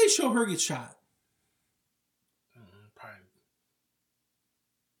 Why didn't they show her get shot? Probably.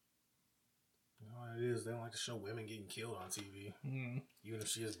 You know what it is? They don't like to show women getting killed on TV, even if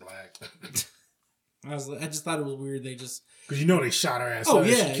she is black. I just thought it was weird. They just because they shot her ass. Oh up.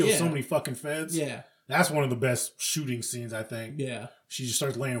 yeah, she killed so many fucking feds. Yeah, that's one of the best shooting scenes I think. Yeah, she just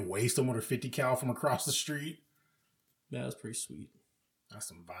starts laying waste on with her 50 cal from across the street. That was pretty sweet. That's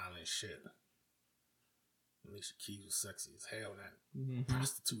some violent shit. Alicia Keys was sexy as hell in that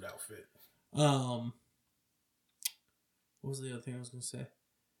prostitute outfit. What was the other thing I was gonna say?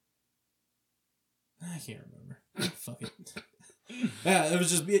 I can't remember. Fuck it. Yeah, it was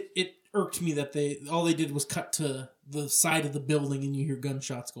just it irked me that all they did was cut to the side of the building and you hear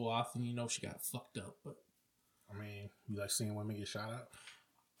gunshots go off and you know she got fucked up. But I mean, you like seeing women get shot up?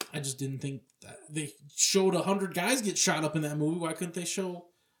 I just didn't think that they showed 100 guys get shot up in that movie. Why couldn't they show?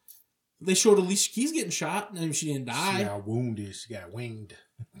 They showed Alicia Keys getting shot, and she didn't die. She got wounded. She got winged.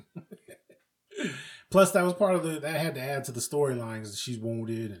 Plus, that was part of that had to add to the storyline because she's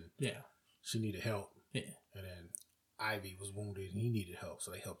wounded and she needed help. Yeah, and then Ivy was wounded and he needed help,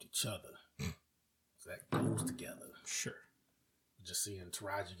 so they helped each other. So that goes together. Sure. Just seeing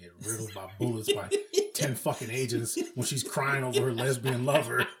Taraji get riddled by bullets by 10 fucking agents when she's crying over her lesbian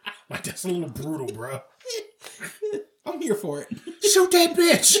lover. Like, that's a little brutal, bro. I'm here for it. Shoot that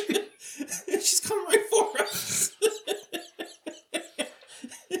bitch! She's coming right for us.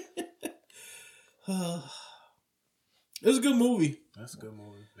 It was a good movie. That's a good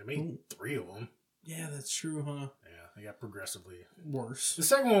movie. They made 3 of them. Yeah, that's true, huh? Yeah, they got progressively worse. The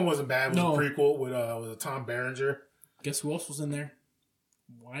second one wasn't bad. It was a prequel with Tom Berenger. Guess who else was in there?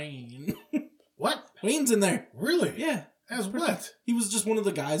 Wayne. What? Wayne's in there. Really? Yeah. As what? He was just one of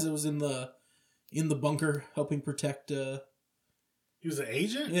the guys that was in the bunker helping protect. He was an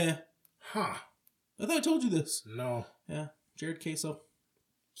agent? Yeah. Huh. I thought I told you this. No. Yeah. Jared Queso.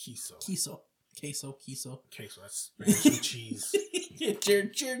 Queso, that's Spanish cheese. Yeah,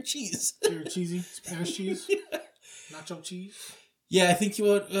 Jared Cheese. Jared Cheesy? Spanish cheese? Nacho cheese? Yeah, I think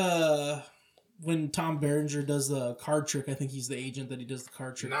when Tom Berenger does the card trick, I think he's the agent that he does the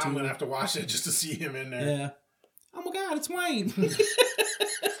card trick now too. I'm going to have to watch it just to see him in there. Yeah. Oh my God, it's Wayne.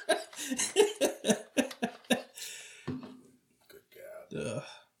 Good God.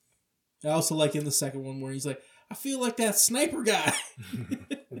 I also like in the second one where he's like, I feel like that sniper guy.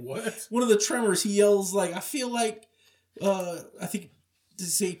 What? One of the Tremors, he yells like, I feel like, I think, did he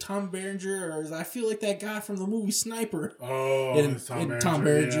say Tom Berenger, or I feel like that guy from the movie Sniper. Oh, and Tom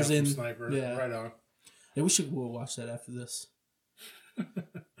Berenger's in Sniper. Yeah. Right on. Yeah, we should go watch that after this.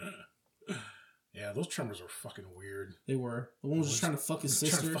 Yeah, those Tremors were fucking weird. They were. The one was just trying to fuck his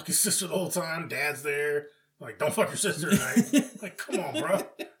sister. Trying to fuck his sister the whole time. Dad's there. Like, don't fuck your sister tonight. Like, come on, bro.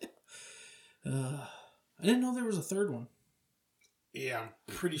 I didn't know there was a third one. Yeah, I'm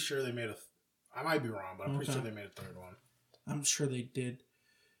pretty sure they made I might be wrong, but I'm pretty sure they made a third one. I'm sure they did.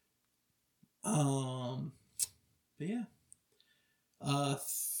 But yeah.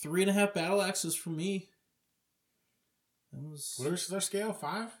 3.5 battle axes for me. That was. Where's their scale?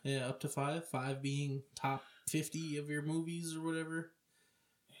 5? Yeah, up to 5. 5 being top 50 of your movies or whatever.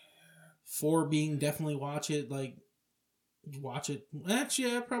 4 being definitely watch it. Like, watch it.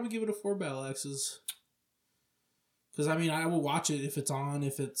 Actually, I'd probably give it a 4 battle axes. Because, I mean, I will watch it if it's on.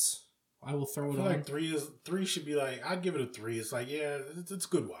 I will throw it on. Like 3 should be like, I'd give it a 3. It's like, yeah, it's a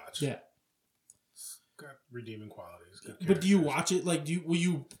good watch. Yeah. It's got redeeming qualities. But do you watch it? Like, will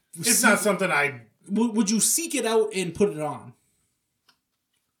you? It's not something Would you seek it out and put it on?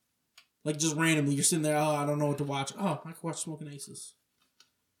 Like, just randomly, you're sitting there, oh, I don't know what to watch. Oh, I can watch Smokin' Aces.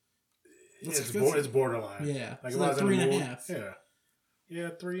 It's borderline. Yeah. Like, it's like 3.5. Yeah. Yeah,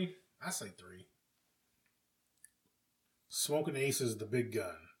 3. I say 3. Smokin' Aces, The Big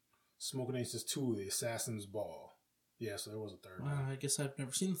Gun. Smokin' Aces 2, The Assassin's Ball. Yeah, so there was a third one. I guess I've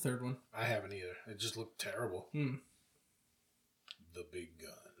never seen the third one. I haven't either. It just looked terrible. The Big Gun.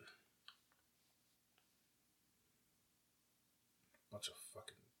 Bunch of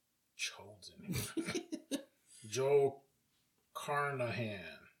fucking chodes in here. Joe Carnahan.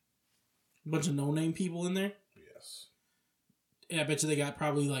 Bunch of no-name people in there? Yes. Yeah, I bet you they got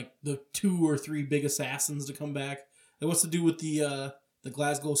probably like the 2 or 3 big assassins to come back. And what's to do with the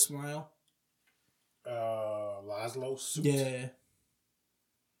Glasgow Smile? Laszlo suit. Yeah.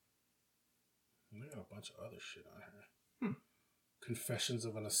 They got a bunch of other shit on here. Confessions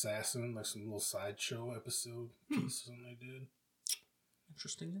of an Assassin, like some little sideshow episode piece something they did.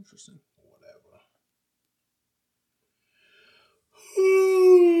 Interesting. Whatever.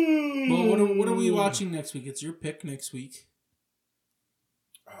 Well, what are we watching next week? It's your pick next week.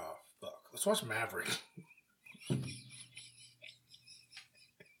 Oh, fuck. Let's watch Maverick.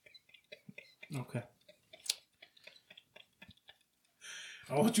 Okay.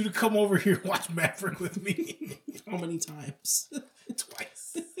 I want you to come over here and watch Maverick with me. How many times?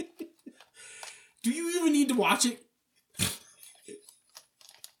 Twice. Do you even need to watch it?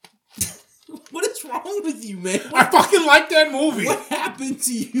 What is wrong with you, man? I fucking like that movie. What happened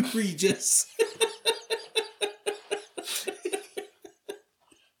to you, Regis?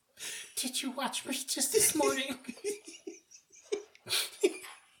 Did you watch Regis this morning?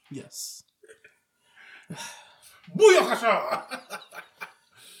 Yes. Booyakasha!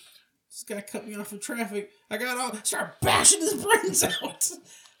 This guy cut me off in traffic. I got out, start bashing his brains out.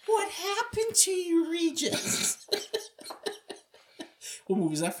 What happened to you, Regis? What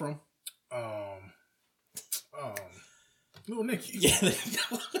movie is that from? Little Nicky. Yeah, there you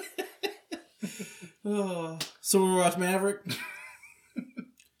go. So we watch Maverick.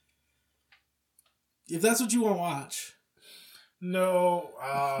 If that's what you want to watch. No.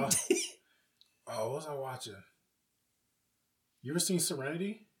 What was I watching? You ever seen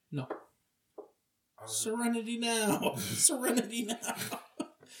Serenity? No. Serenity now. Serenity now.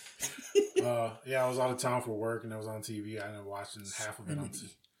 Yeah, I was out of town for work and it was on TV. I ended up watching half of it on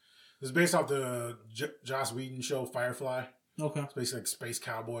TV. It's based off the Joss Whedon show Firefly. Okay. It's basically like space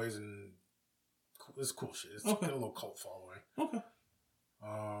cowboys and it's cool shit. It's okay. got a little cult following. Okay.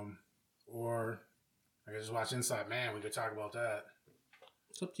 Or I could just watch Inside Man. We could talk about that.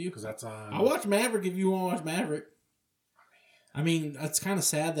 It's up to you. Because that's on. I'll watch Maverick if you want to watch Maverick. I mean, it's kind of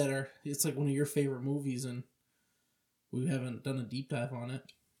sad that it's like one of your favorite movies and we haven't done a deep dive on it.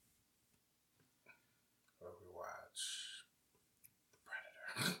 Or we watch The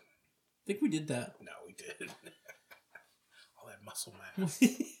Predator. I think we did that. No, we did. All that muscle mass. You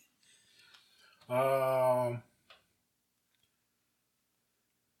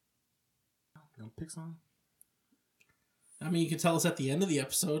want to pick something? I mean, you can tell us at the end of the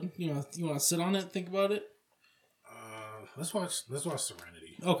episode. You want to sit on it, think about it. Let's watch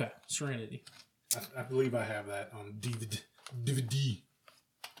Serenity. Okay, Serenity. I believe I have that on DVD.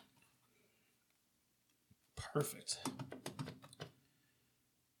 Perfect.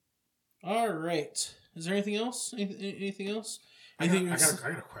 All right. Is there anything else? Anything else? I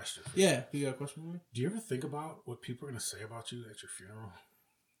got a question. Yeah, you got a question for me? Do you ever think about what people are going to say about you at your funeral?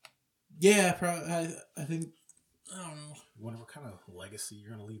 Yeah, probably. I think. I don't know. You wonder what kind of legacy you're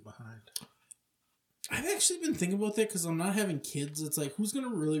going to leave behind? I've actually been thinking about that because I'm not having kids. It's like, who's going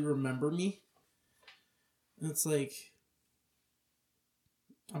to really remember me? And it's like,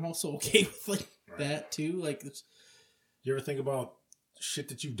 I'm also okay with like that too. Like, you ever think about shit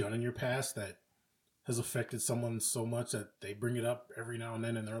that you've done in your past that has affected someone so much that they bring it up every now and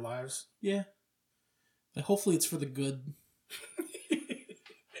then in their lives? Yeah. Like, hopefully it's for the good.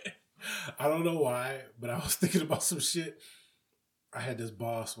 I don't know why, but I was thinking about some shit. I had this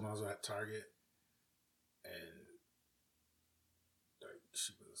boss when I was at Target, and like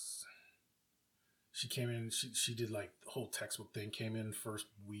she came in. She did like the whole textbook thing. Came in first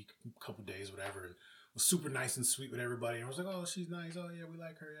week, couple days, whatever, and was super nice and sweet with everybody. And I was like, oh, she's nice. Oh yeah, we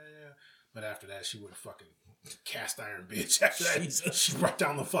like her. Yeah. But after that, she went fucking cast iron bitch. After that, Jesus. She brought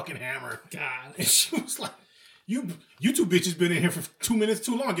down the fucking hammer. God, and she was like, You two bitches been in here for 2 minutes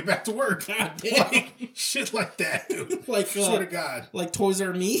too long. Get back to work. God damn. Like, shit like that, dude. Like, swear to God. Like Toys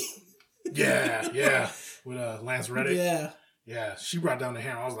R Me? Yeah. With Lance Reddick. Yeah. She brought down the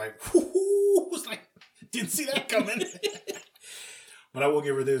hammer. I was like, whoo. Was like, didn't see that coming. But I will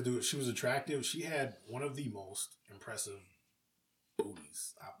give her this, dude. She was attractive. She had one of the most impressive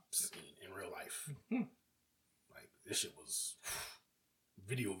booties I've seen in real life. Mm-hmm. Like, this shit was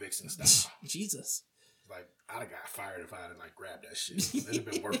video vixen style. Jesus. Like, I'd have got fired if I hadn't like grabbed that shit. It'd have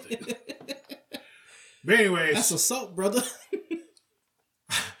been worth it. But anyways, that's assault, brother.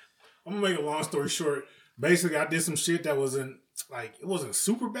 I'm gonna make a long story short. Basically, I did some shit that wasn't like, it wasn't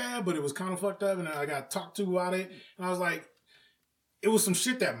super bad, but it was kind of fucked up, and I got talked to about it. And I was like, it was some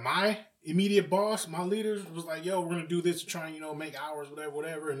shit that my immediate boss, my leaders, was like, "Yo, we're gonna do this to try and make hours,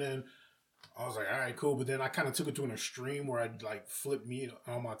 whatever." And then I was like, "All right, cool." But then I kind of took it to an extreme where I like flipped me and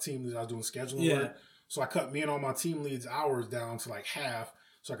all my team leads. I was doing scheduling work. So I cut me and all my team leads' hours down to like half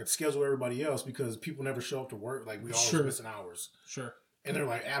so I could schedule everybody else because people never show up to work. Like, we always missing hours. Sure. And they're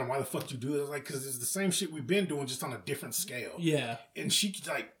like, Adam, why the fuck do you do this? I was like, because it's the same shit we've been doing, just on a different scale. Yeah. And she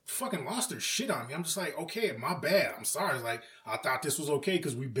like fucking lost her shit on me. I'm just like, okay, my bad. I'm sorry. It's like, I thought this was okay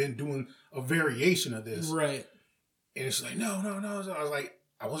because we've been doing a variation of this. Right. And she's like, no. So I was like,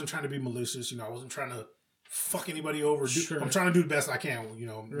 I wasn't trying to be malicious. I wasn't trying to fuck anybody over. Sure. I'm trying to do the best I can,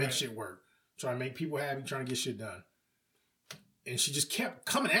 make right. shit work. Trying to make people happy, trying to get shit done. And she just kept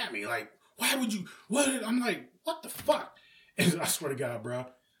coming at me like, why would you, what? I'm like, what the fuck? And I swear to God, bro.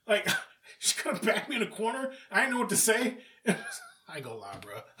 Like, she could have backed me in the corner. I didn't know what to say. I ain't gonna lie,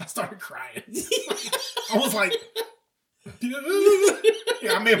 bro. I started crying. I was like,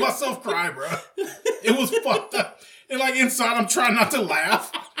 yeah, I made myself cry, bro. It was fucked up. And like inside, I'm trying not to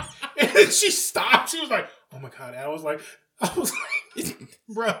laugh. And then she stopped. She was like, oh my God. And I was like,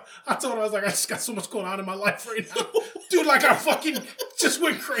 bro, I told her, I was like, I just got so much going on in my life right now. Dude, like I fucking just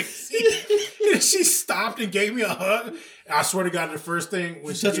went crazy. And she stopped and gave me a hug. And I swear to God, the first thing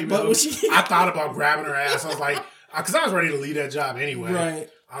when she gave me a hug, I thought about grabbing her ass. I was like, because I was ready to leave that job anyway. Right.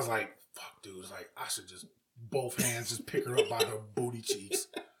 I was like, fuck, dude. It's like, I should just, both hands, just pick her up by her booty cheeks.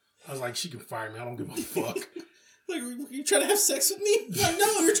 I was like, she can fire me. I don't give a fuck. Like, you trying to have sex with me? Like,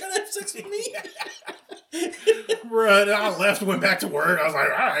 no, you're trying to have sex with me? Bruh, I left, went back to work. I was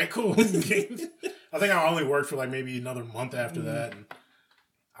like, all right, cool. I think I only worked for like maybe another month after that. And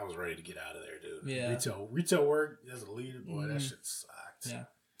I was ready to get out of there, dude. Yeah. Retail work as a leader, boy, that shit sucked. Yeah.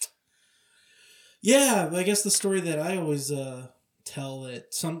 Yeah, I guess the story that I always tell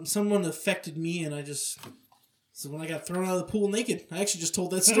that someone affected me and so when I got thrown out of the pool naked. I actually just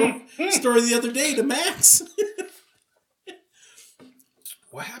told that story the other day to Max.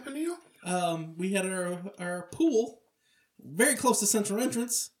 What happened to you? We had our pool very close to Central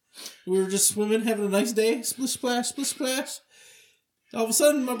Entrance. We were just swimming, having a nice day. Splish splash, splish splash. All of a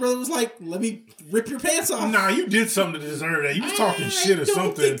sudden, my brother was like, "Let me rip your pants off." Nah, you did something to deserve that. You was talking shit or I don't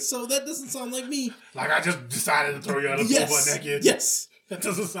something. think so. That doesn't sound like me. Like I just decided to throw you out of the pool butt naked. Yes. That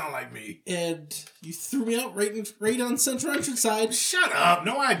doesn't sound like me. And you threw me out right on Central Entrance side. Shut up.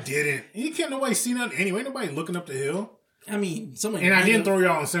 No, I didn't. You can't nobody see nothing anyway. Nobody looking up the hill. I mean, somebody. And I didn't throw you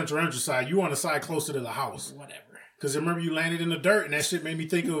out on Central Entrance side. You on the side closer to the house. Whatever. Because remember you landed in the dirt and that shit made me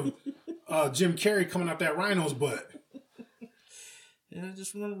think of Jim Carrey coming out that rhino's butt. And I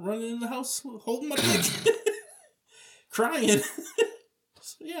just remember running in the house holding my dick. Crying.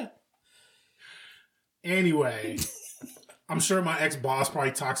 So, yeah. Anyway, I'm sure my ex-boss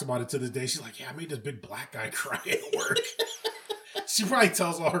probably talks about it to this day. She's like, yeah, I made this big black guy cry at work. She probably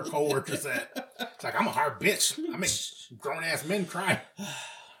tells all her coworkers that. It's like, I'm a hard bitch. I make grown-ass men cry.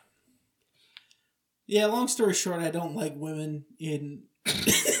 Yeah, long story short, I don't like women in...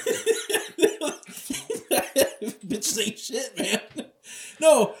 Bitches ain't shit, man.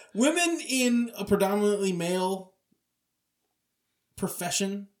 No, women in a predominantly male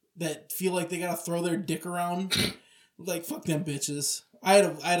profession that feel like they gotta throw their dick around, like, fuck them bitches. I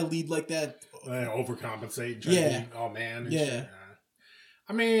had a lead like that. Overcompensate. Try to be all man and shit.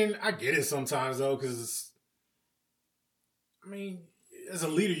 I mean, I get it sometimes, though, because, I mean, as a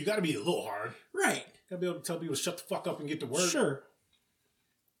leader, you gotta be a little hard. Right. You gotta be able to tell people to shut the fuck up and get to work. Sure.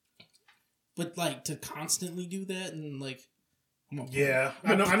 But, like, to constantly do that and, like... I know what you're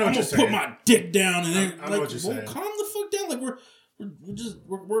saying. I'm gonna put my dick down and then, I know what you're saying. Calm the fuck down. Like,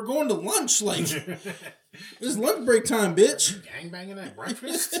 we're going to lunch. Like, it's lunch break time, bitch. Gangbanging at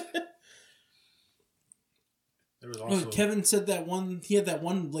breakfast? There was also... Kevin said he had that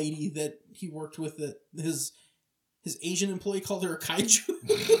one lady that he worked with that his Asian employee called her a kaiju.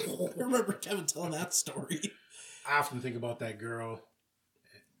 I remember Kevin telling that story. I often think about that girl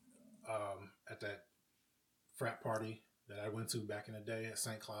at that frat party that I went to back in the day at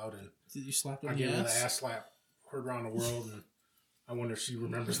St. Cloud, and did you slap her I in the gave her the ass? ass slap, heard around the world, and I wonder if she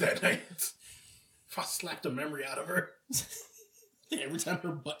remembers that night. If I slapped a memory out of her. Every time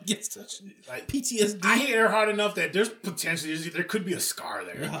her butt gets touched, like PTSD. I hit her hard enough that there could be a scar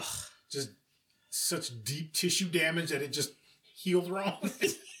there. Ugh. Just such deep tissue damage that it just healed wrong.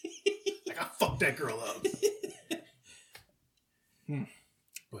 Like I fucked that girl up.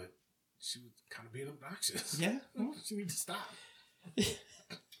 But she was kind of being obnoxious. Yeah, she needs to stop.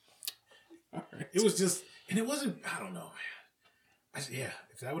 All right. It was just, and it wasn't. I don't know, man.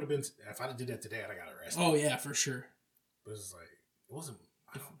 If I did that today, I'd have got arrested. Oh yeah, for sure. But it's like it wasn't.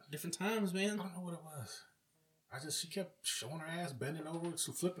 Different times, man. I don't know what it was. She kept showing her ass, bending over,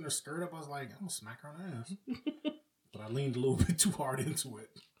 flipping her skirt up. I was like, I'm gonna smack her on the ass. But I leaned a little bit too hard into it.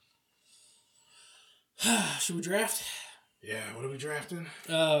 Should we draft? Yeah, what are we drafting?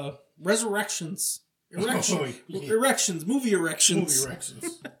 Resurrections. Erections. Movie erections. Movie erections.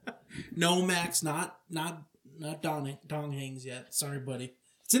 No, Max, not dong hangs yet. Sorry, buddy.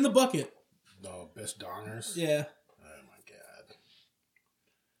 It's in the bucket. No, best dongers. Yeah. Oh my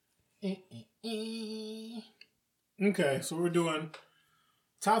god. Okay, so we're doing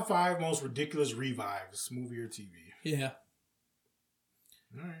top 5 most ridiculous revives, movie or TV. Yeah.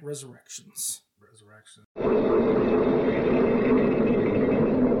 All right. Resurrections.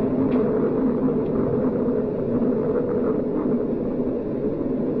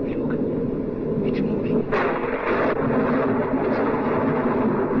 It's moving.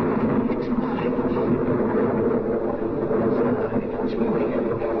 It's alive. It's moving.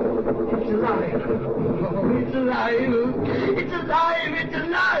 It's alive. Oh, it's alive. It's alive. It's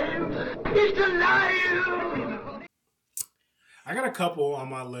alive. It's alive. I got a couple on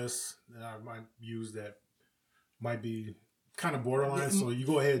my list that I might use that might be kind of borderline. So you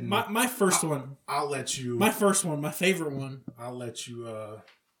go ahead and my first one. I'll let you. My first one, my favorite one. I'll let you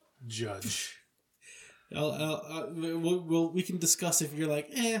judge. We can discuss if you're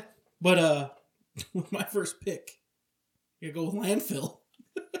like, but with my first pick, you go with landfill.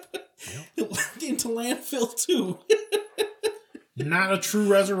 Yep. Into landfill too. Not a true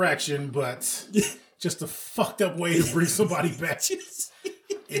resurrection, but just a fucked up way to bring somebody back.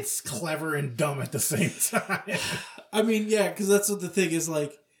 It's clever and dumb at the same time. I mean, yeah, because that's what the thing is,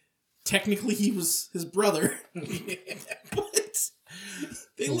 like, technically he was his brother. But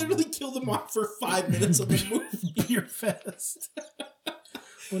they literally killed him off for 5 minutes of the movie. Beer Fest.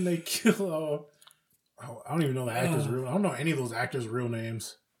 When they kill... I don't even know the actor's real... I don't know any of those actors' real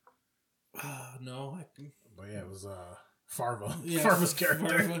names. No. But yeah, it was Farva. Yeah, Farva's character.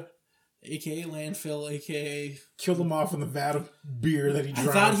 Farva, a.k.a. Landfill, a.k.a... Killed him off in the vat of beer that he drank.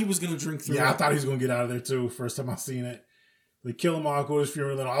 I thought he was going to drink through Yeah, I thought he was going to get out of there too, first time I seen it. They kill him off, go to his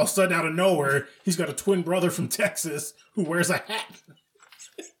funeral, and then all of a sudden, out of nowhere, he's got a twin brother from Texas who wears a hat.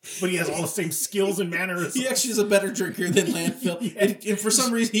 But he has all the same skills and mannerisms. He actually is a better drinker than Landfill. Yeah. And for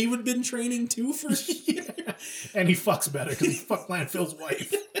some reason, he would have been training too for... Yeah. And he fucks better because he fucked Landfill's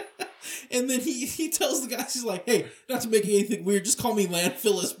wife. And then he tells the guys, he's like, hey, not to make anything weird, just call me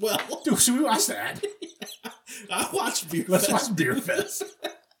Landfill as well. Dude, should we watch that? I watched Beer Let's Fest. watch Beer Fest.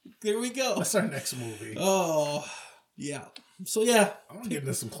 There we go. That's our next movie. Oh, yeah. So, yeah. I want to get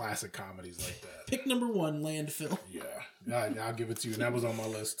into some classic comedies like that. Pick number 1, Landfill. Yeah, I'll give it to you. And that was on my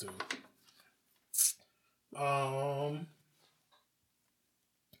list, too. All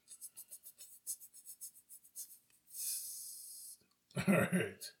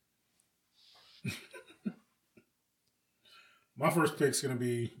right. My first pick's going to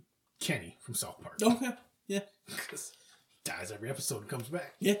be Kenny from South Park. Okay. Yeah. Because he dies every episode and comes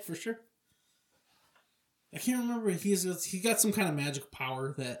back. Yeah, for sure. I can't remember. He got some kind of magic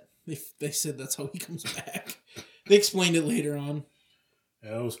power that they said that's how he comes back. They explained it later on.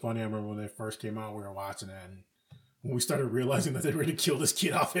 Yeah, it was funny. I remember when they first came out, we were watching it, and when we started realizing that they were going to kill this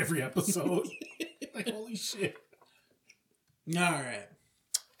kid off every episode. Like, holy shit. All right.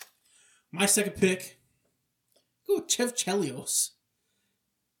 My second pick, go with Chev Chelios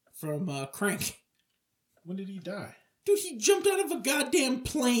from Crank. When did he die? Dude, he jumped out of a goddamn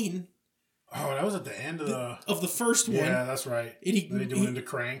plane. Oh, that was at the end of the first one. Yeah, that's right. And they do it into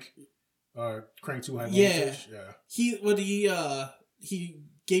Crank. Crank 2 High Voltage. Yeah. He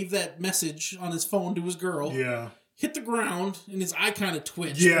gave that message on his phone to his girl. Yeah. Hit the ground, and his eye kind of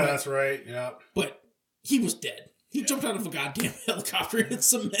twitched. Yeah, that's right. Yeah. But he was dead. He jumped out of a goddamn helicopter and hit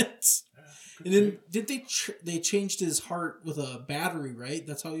cement. And then did they changed his heart with a battery, right?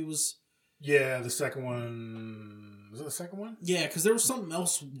 That's how he was. Yeah, the second one. Was it the second one? Yeah, because there was something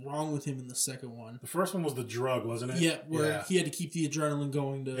else wrong with him in the second one. The first one was the drug, wasn't it? Yeah, where he had to keep the adrenaline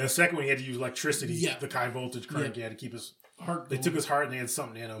going to. Yeah, the second one he had to use electricity. Yeah. The high voltage current. He had to keep his heart. They took his heart and they had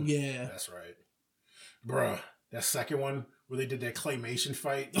something in him. Yeah, that's right. Bruh, that second one where they did that claymation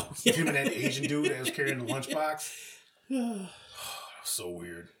fight with him and that Asian dude that was carrying the lunchbox. Oh, that was so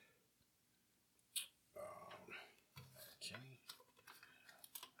weird. Kenny.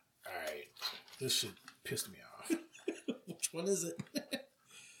 All right, this shit pissed me off. Which one is it?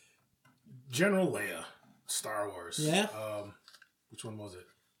 General Leia, Star Wars. Yeah. Which one was it?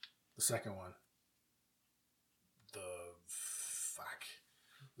 The second one.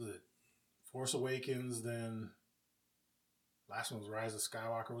 Was it Force Awakens? Then last one was Rise of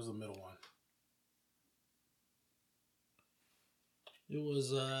Skywalker. What was the middle one? It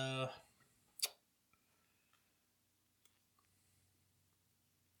was What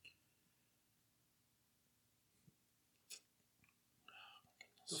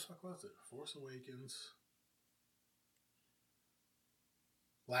the fuck was it? Force Awakens.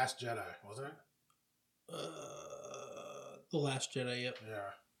 Last Jedi, wasn't it? The Last Jedi, yep.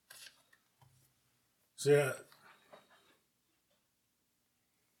 Yeah. So yeah.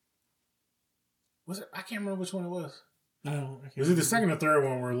 Was it? I can't remember which one it was. It was either the second or third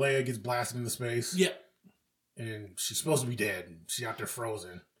one where Leia gets blasted into space. Yep. And she's supposed to be dead. And she's out there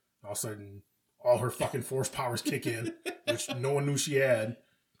frozen. All of a sudden, all her fucking force powers kick in, which no one knew she had.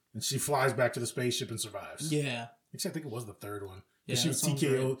 And she flies back to the spaceship and survives. Yeah. Actually, I think it was the third one. Yeah, she was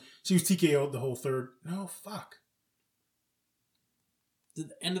TKO'd. Right. She was TKO'd the whole third. No, fuck. The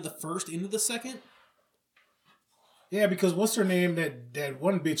end of the first into the second? Yeah, because what's her name? That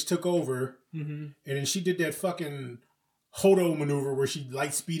one bitch took over. Mm-hmm. And then she did that fucking Hodo maneuver where she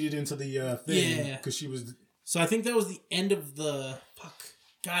light speeded into the thing. Yeah. Because she was... So I think that was the end of the... Fuck.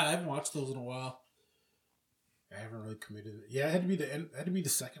 God, I haven't watched those in a while. I haven't really committed it. Yeah, it had to be the end. It had to be the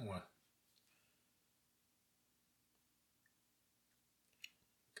second one.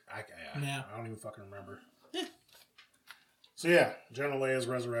 I don't even fucking remember. Yeah. So yeah, General Leia's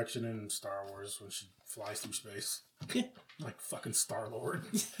resurrection in Star Wars when she flies through space. Yeah. Like fucking Star-Lord.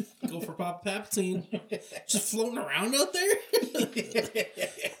 Go for Papa Palpatine. Just floating around out there.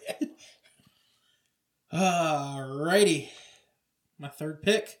 Alrighty. My third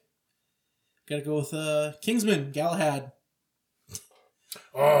pick. Gotta go with Kingsman, Galahad.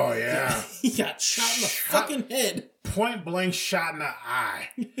 Oh, yeah. He got shot in the fucking head. Point blank shot in the eye.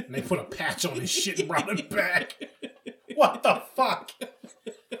 And they put a patch on his shit and brought it back. What the fuck?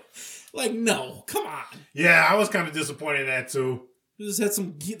 Like, no, come on. Yeah, I was kind of disappointed in that too. They just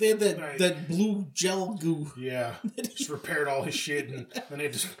had they had that blue gel goo. Yeah. Just repaired all his shit and then they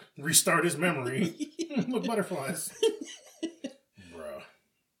just restart his memory. With butterflies. Bro.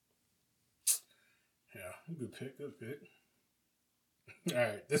 Yeah, good pick.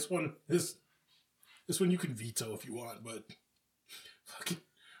 Alright, this one you can veto if you want, but fucking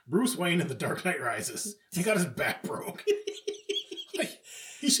Bruce Wayne in The Dark Knight Rises. He got his back broke. Like,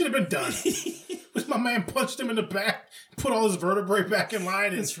 he should have been done. But my man punched him in the back, put all his vertebrae back in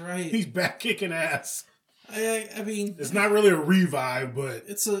line, and that's right. He's back kicking ass. I mean, it's not really a revive, but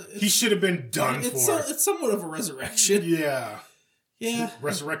he should have been done for. It's somewhat of a resurrection. Yeah. Yeah.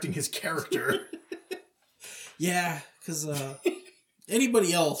 Resurrecting his character. Yeah, because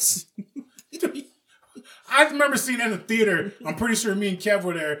anybody else. I remember seeing it in the theater. I'm pretty sure me and Kev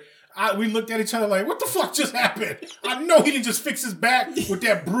were there. We looked at each other like, what the fuck just happened? I know he didn't just fix his back with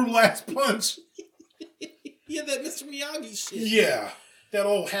that brutal ass punch. Yeah, that Mr. Miyagi shit. Yeah. That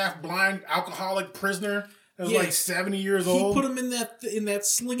old half-blind alcoholic prisoner that was like 70 years old. He put him in that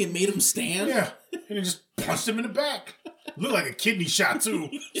sling and made him stand. Yeah. And he just punched him in the back. Looked like a kidney shot, too.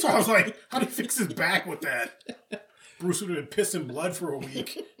 So I was like, how did he fix his back with that? Bruce would have been pissing blood for a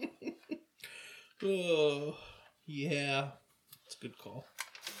week. Oh, yeah. It's a good call.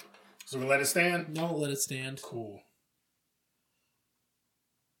 So we let it stand? No, let it stand. Cool.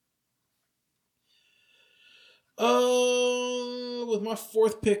 With my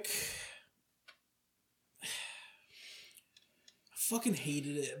fourth pick, I fucking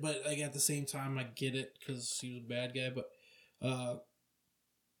hated it, but like at the same time, I get it because he was a bad guy. But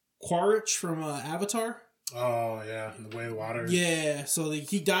Quaritch from Avatar. Oh yeah, The Way of the Water. Yeah, so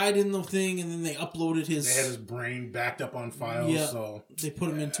he died in the thing, and then they uploaded his. They had his brain backed up on files. Yeah, so they put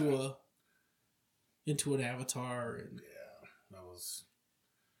him into an avatar, and that was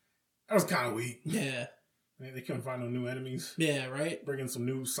kind of weak. Yeah, they couldn't find no new enemies. Yeah, right. Bring in some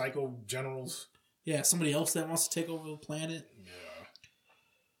new psycho generals. Yeah, somebody else that wants to take over the planet.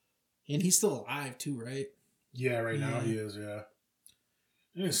 Yeah, and he's still alive too, right? Yeah, right now he is. Yeah.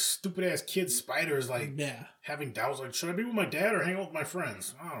 And this stupid ass kid Spider is like having doubts like, should I be with my dad or hang out with my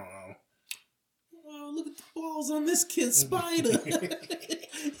friends? I don't know. Oh, look at the balls on this kid Spider.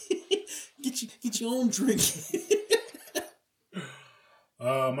 Get your own drink.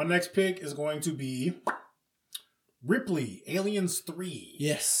 My next pick is going to be Ripley, Aliens 3.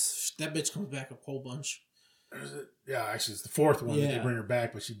 Yes, that bitch comes back a whole bunch. Yeah, actually, it's the fourth one that they bring her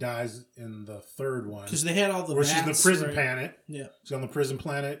back, but she dies in the third one. Because they had all the where vats, she's in the prison planet. Yeah. She's on the prison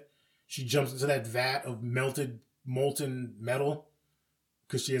planet. She jumps into that vat of molten metal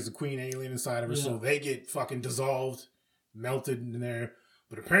because she has a queen alien inside of her. Yeah. So they get fucking dissolved, melted in there.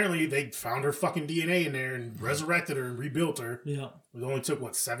 But apparently they found her fucking DNA in there and resurrected her and rebuilt her. Yeah. It only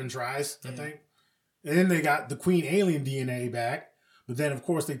took, 7 tries, I think? And then they got the queen alien DNA back. But then, of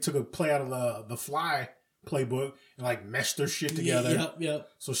course, they took a play out of the Fly playbook and meshed their shit together. Yep.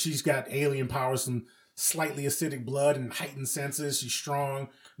 So she's got alien powers, some slightly acidic blood and heightened senses. She's strong.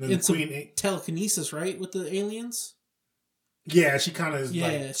 And then some telekinesis, right, with the aliens? Yeah, she kind of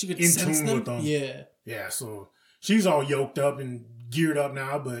is she could in sense tune them. with them. Yeah. Yeah, so she's all yoked up and geared up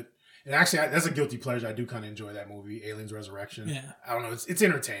now, and actually that's a guilty pleasure. I do kind of enjoy that movie, Aliens Resurrection. Yeah. I don't know, it's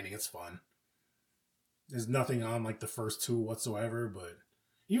entertaining, it's fun. There's nothing on the first two whatsoever, but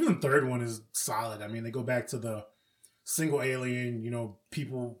even the third one is solid. I mean, they go back to the single alien,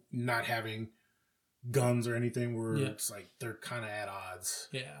 people not having guns or anything where it's they're kind of at odds.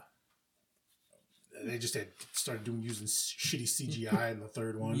 Yeah. They just started using shitty CGI in the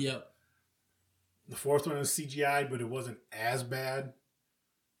third one. Yep. The fourth one was CGI, but it wasn't as bad.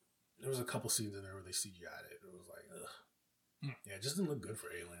 There was a couple scenes in there where they CGI'd it. It was like, ugh. Yeah, it just didn't look good for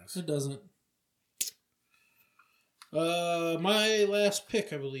aliens. It doesn't. My last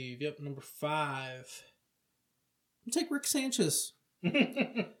pick, I believe. Yep, number 5. I'll take Rick Sanchez.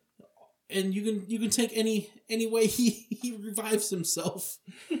 And you can take any way he revives himself.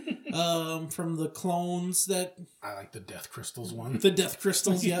 From the clones that I like the Death Crystals one. The Death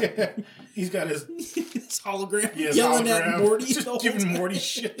Crystals, yeah. He's got his hologram yelling at Morty. Just giving Morty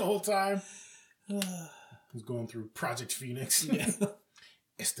shit the whole time. He's going through Project Phoenix. Yeah.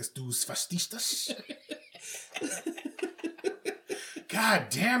 Estes dos fascistas. God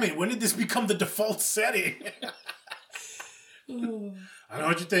damn it, when did this become the default setting? I know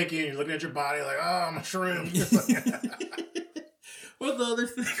what you're thinking. You're looking at your body like, oh, I'm a shrimp. Or the other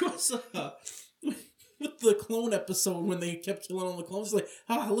thing was with the clone episode when they kept killing all the clones. Like,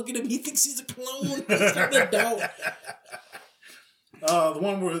 look at him. He thinks he's a clone. He's starting to doubt. The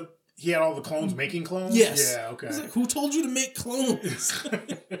one where he had all the clones making clones? Yes. Yeah, okay. He's like, who told you to make clones?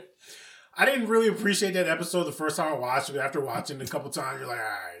 I didn't really appreciate that episode the first time I watched it. After watching it a couple times, you're like, all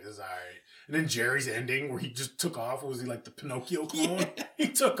right, this is all right. And then Jerry's ending where he just took off. Was he like the Pinocchio clone? Yeah. He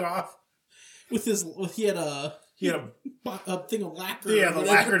took off. He had a thing of lacquer. Yeah, the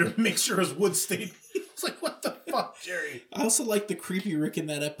lacquer to make sure his wood stayed. It's like, what the fuck, Jerry? I also like the creepy Rick in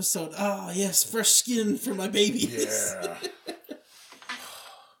that episode. Yes, fresh skin for my babies. Yeah.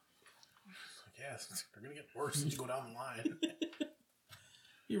 Yes, they're going to get worse as you go down the line.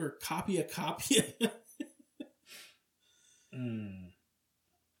 You ever copy a copy?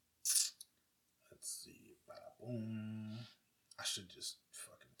 Let's see. Boom. I should just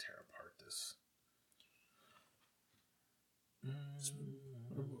fucking tear apart this.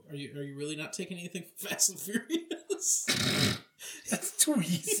 Are you really not taking anything from Fast and Furious? That's too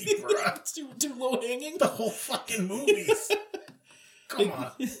easy, bro. It's too low hanging. The whole fucking movies. Come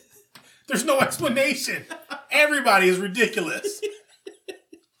on. There's no explanation. Everybody is ridiculous.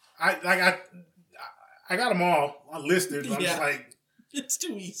 I got them all listed. But I'm just like, it's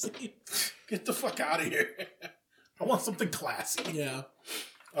too easy. Get the fuck out of here. I want something classy. Yeah.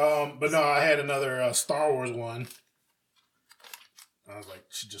 But no, I had another Star Wars one. I was like,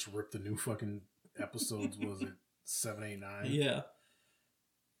 she just ripped the new fucking episodes. Was it 7, 8, 9? Yeah.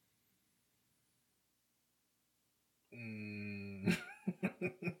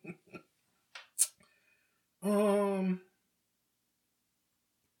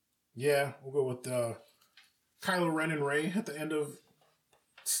 Yeah, we'll go with Kylo Ren and Rey at the end of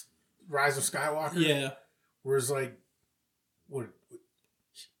Rise of Skywalker. Yeah. Where it's like, what?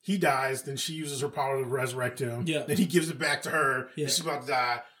 He dies, then she uses her power to resurrect him. Yeah. Then he gives it back to her. Yeah. And she's about to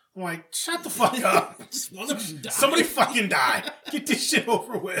die. I'm like, shut the fuck up. Just one of them die. Somebody fucking die. Get this shit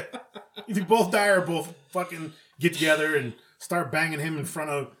over with. Either both die or both fucking get together and start banging him in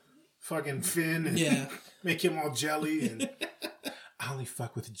front of fucking Finn and make him all jelly. And I only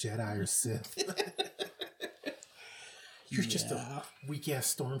fuck with Jedi or Sith. You're just a weak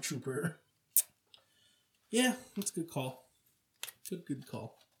ass stormtrooper. Yeah, that's a good call. Good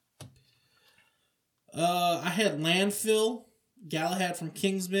call. I had Landfill, Galahad from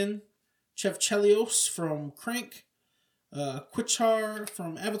Kingsman, Chev Chelios from Crank, Quichar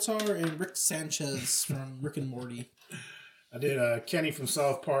from Avatar, and Rick Sanchez from Rick and Morty. I did Kenny from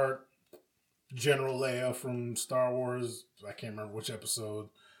South Park, General Leia from Star Wars. I can't remember which episode.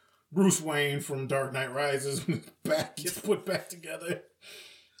 Bruce Wayne from Dark Knight Rises gets put back together.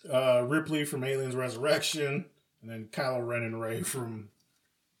 Ripley from Aliens Resurrection, and then Kylo Ren and Rey from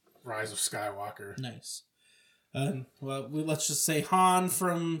Rise of Skywalker. Nice. Let's just say Han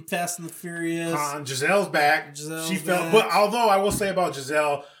from Fast and the Furious. Han, Giselle's back. She felt, but although I will say about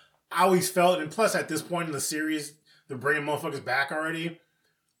Giselle, I always felt, and plus at this point in the series, they're bringing motherfuckers back already.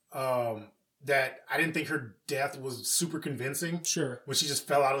 That I didn't think her death was super convincing. Sure. When she just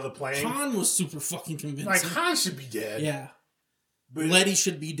fell out of the plane. Han was super fucking convincing. Like, Han should be dead. Yeah. But Letty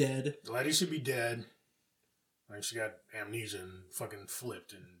should be dead. Letty should be dead. Like, she got amnesia and fucking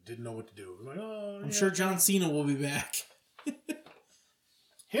flipped and didn't know what to do. Like, I'm sure John Cena will be back.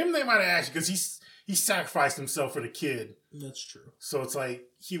 Him, they might have actually, because he sacrificed himself for the kid. That's true. So it's like,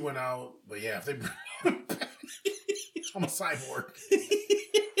 he went out, but yeah, if they bring him back, I'm a cyborg.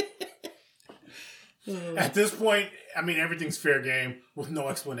 At this point, I mean, everything's fair game with no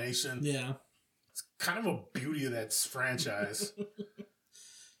explanation. Yeah. It's kind of a beauty of that franchise. I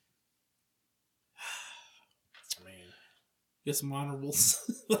mean, get some honorables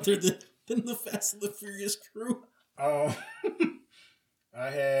other than the Fast and the Furious crew. Oh, I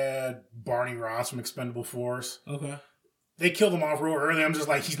had Barney Ross from Expendable Force. Okay. They killed him off real early. I'm just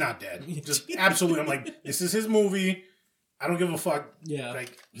like, he's not dead. Just absolutely. I'm like, this is his movie. I don't give a fuck. Yeah.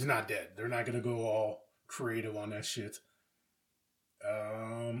 Like, he's not dead. They're not going to go all creative on that shit.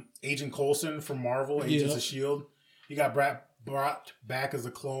 Agent Coulson from Marvel, Agents of S.H.I.E.L.D. He got brought back as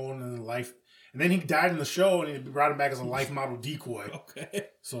a clone in life. And then he died in the show, and he brought him back as a life model decoy. Okay.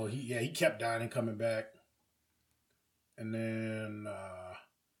 So, he kept dying and coming back. And then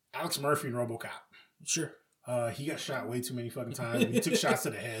Alex Murphy in RoboCop. Sure. He got shot way too many fucking times. He took shots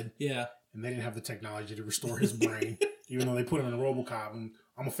to the head. Yeah. And they didn't have the technology to restore his brain. Even though they put him in a RoboCop. And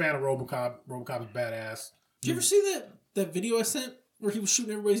I'm a fan of RoboCop. RoboCop is badass. Did you ever see that video I sent where he was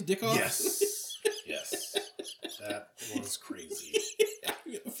shooting everybody's dick off? Yes. Yes. That was crazy.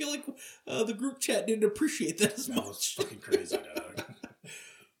 I feel like the group chat didn't appreciate that as much. That was fucking crazy,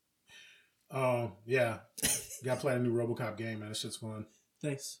 dog. Yeah. You gotta play a new RoboCop game, man. That shit's fun.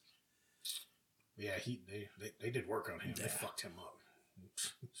 Nice. Yeah, they did work on him. Yeah. They fucked him up.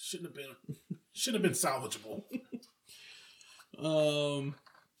 Shouldn't have been salvageable.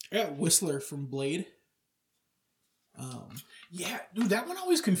 I got Whistler from Blade. Yeah, dude, that one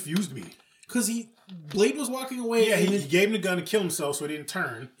always confused me. Because Blade was walking away. Yeah, he gave him the gun to kill himself so he didn't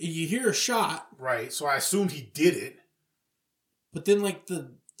turn. You hear a shot. Right, so I assumed he did it. But then, like,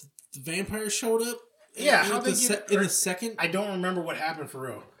 the vampire showed up. Yeah, how they in a second. I don't remember what happened for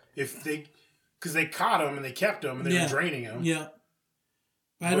real. Because they caught him and they kept him and they were draining him. Yeah.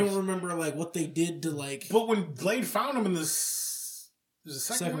 I don't remember, like, what they did to, like... But when Blade found him in the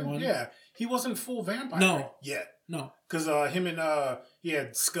second one, yeah, he wasn't full vampire yet. No. Because him and, he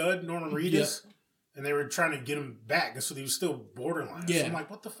had Scud, Norman Reedus, and they were trying to get him back, and so he was still borderline. Yeah. So I'm like,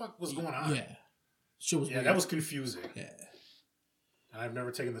 what the fuck was going on? Yeah. Shit was weird. That was confusing. Yeah. And I've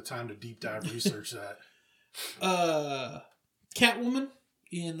never taken the time to deep dive research that. Catwoman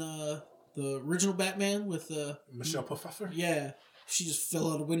in the original Batman with Michelle Pfeiffer? Yeah. She just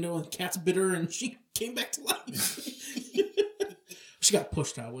fell out a window and cats bit her and she came back to life. She got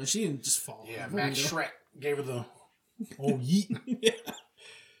pushed out when she didn't just fall. Yeah, Max Shrek gave her the old yeet. Yeah.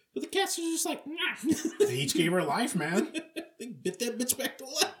 But the cats are just like, nah. They each gave her life, man. They bit that bitch back to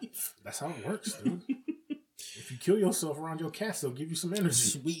life. That's how it works, dude. If you kill yourself around your cats, they'll give you some energy.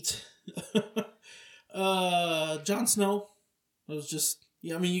 Sweet. Jon Snow. It was just,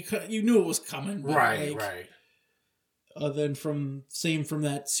 I mean, you knew it was coming. Right. Then from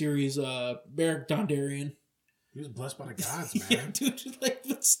that series, Beric Dondarrion. He was blessed by the gods, man. Yeah, dude, like,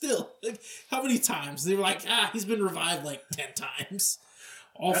 but still, like, how many times? They were like, he's been revived like 10 times.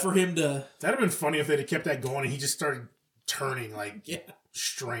 For him to... That'd have been funny if they'd have kept that going and he just started turning, like,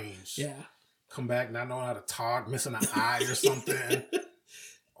 strange. Yeah. Come back not knowing how to talk, missing an eye or something.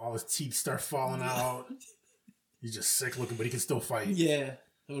 All his teeth start falling out. He's just sick looking, but he can still fight. Yeah,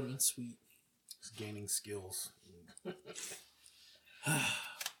 that would have been sweet. He's gaining skills. Well,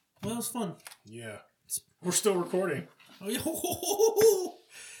 it was fun. Yeah. We're still recording. Oh, yeah.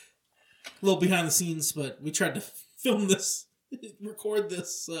 A little behind the scenes, but we tried to film this, record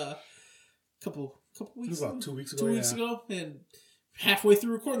this couple weeks ago. About 2 weeks ago. 2 weeks ago, and halfway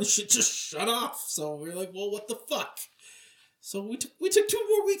through recording, the shit just shut off. So we were like, well, what the fuck? So we took 2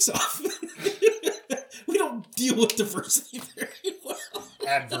 more weeks off. We don't deal with diversity very well.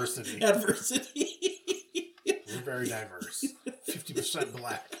 Adversity. We're very diverse. 50%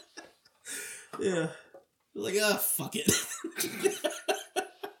 black. Yeah. We're like, fuck it.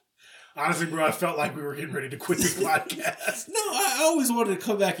 Honestly, bro, I felt like we were getting ready to quit this podcast. No, I always wanted to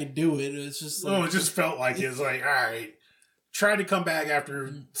come back and do it. It's just like... No, it just felt like it was like, all right. Tried to come back after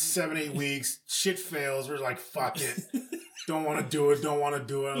 7-8 weeks. Shit fails. We're like, fuck it. Don't want to do it.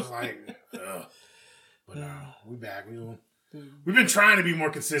 I was like, ugh. But we back. We've been trying to be more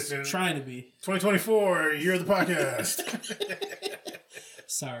consistent. 2024, year of the podcast.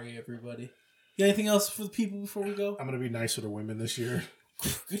 Sorry, everybody. You got anything else for the people before we go? I'm going to be nicer to women this year.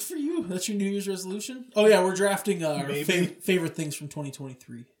 Good for you. That's your New Year's resolution? Oh, yeah. We're drafting our favorite things from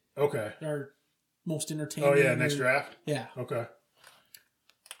 2023. Okay. Our most entertaining. Oh, yeah. Next draft? Yeah. Okay.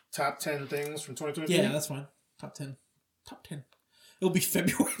 Top 10 things from 2023? Yeah, that's fine. Top 10. It'll be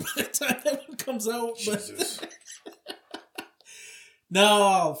February by the time that one comes out. Jesus. But no,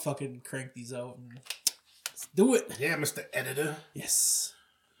 I'll fucking crank these out. And let's do it. Yeah, Mr. Editor. Yes.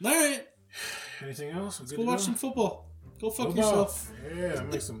 All right. Anything else? Let's go watch some football. Go fuck yourself. Yeah,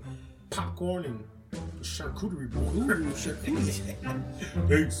 make some popcorn and charcuterie board. Ooh, charcuterie.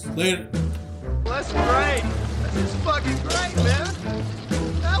 Peace. Later. Well, that's great. This is fucking great, man.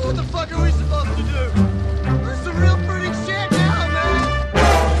 Now what the fuck are we supposed to do? This is some real pretty shit now,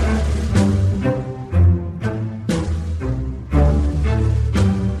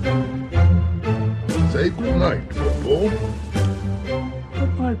 Say goodnight, Popo. man.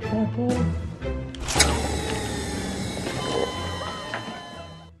 Goodbye, Popo.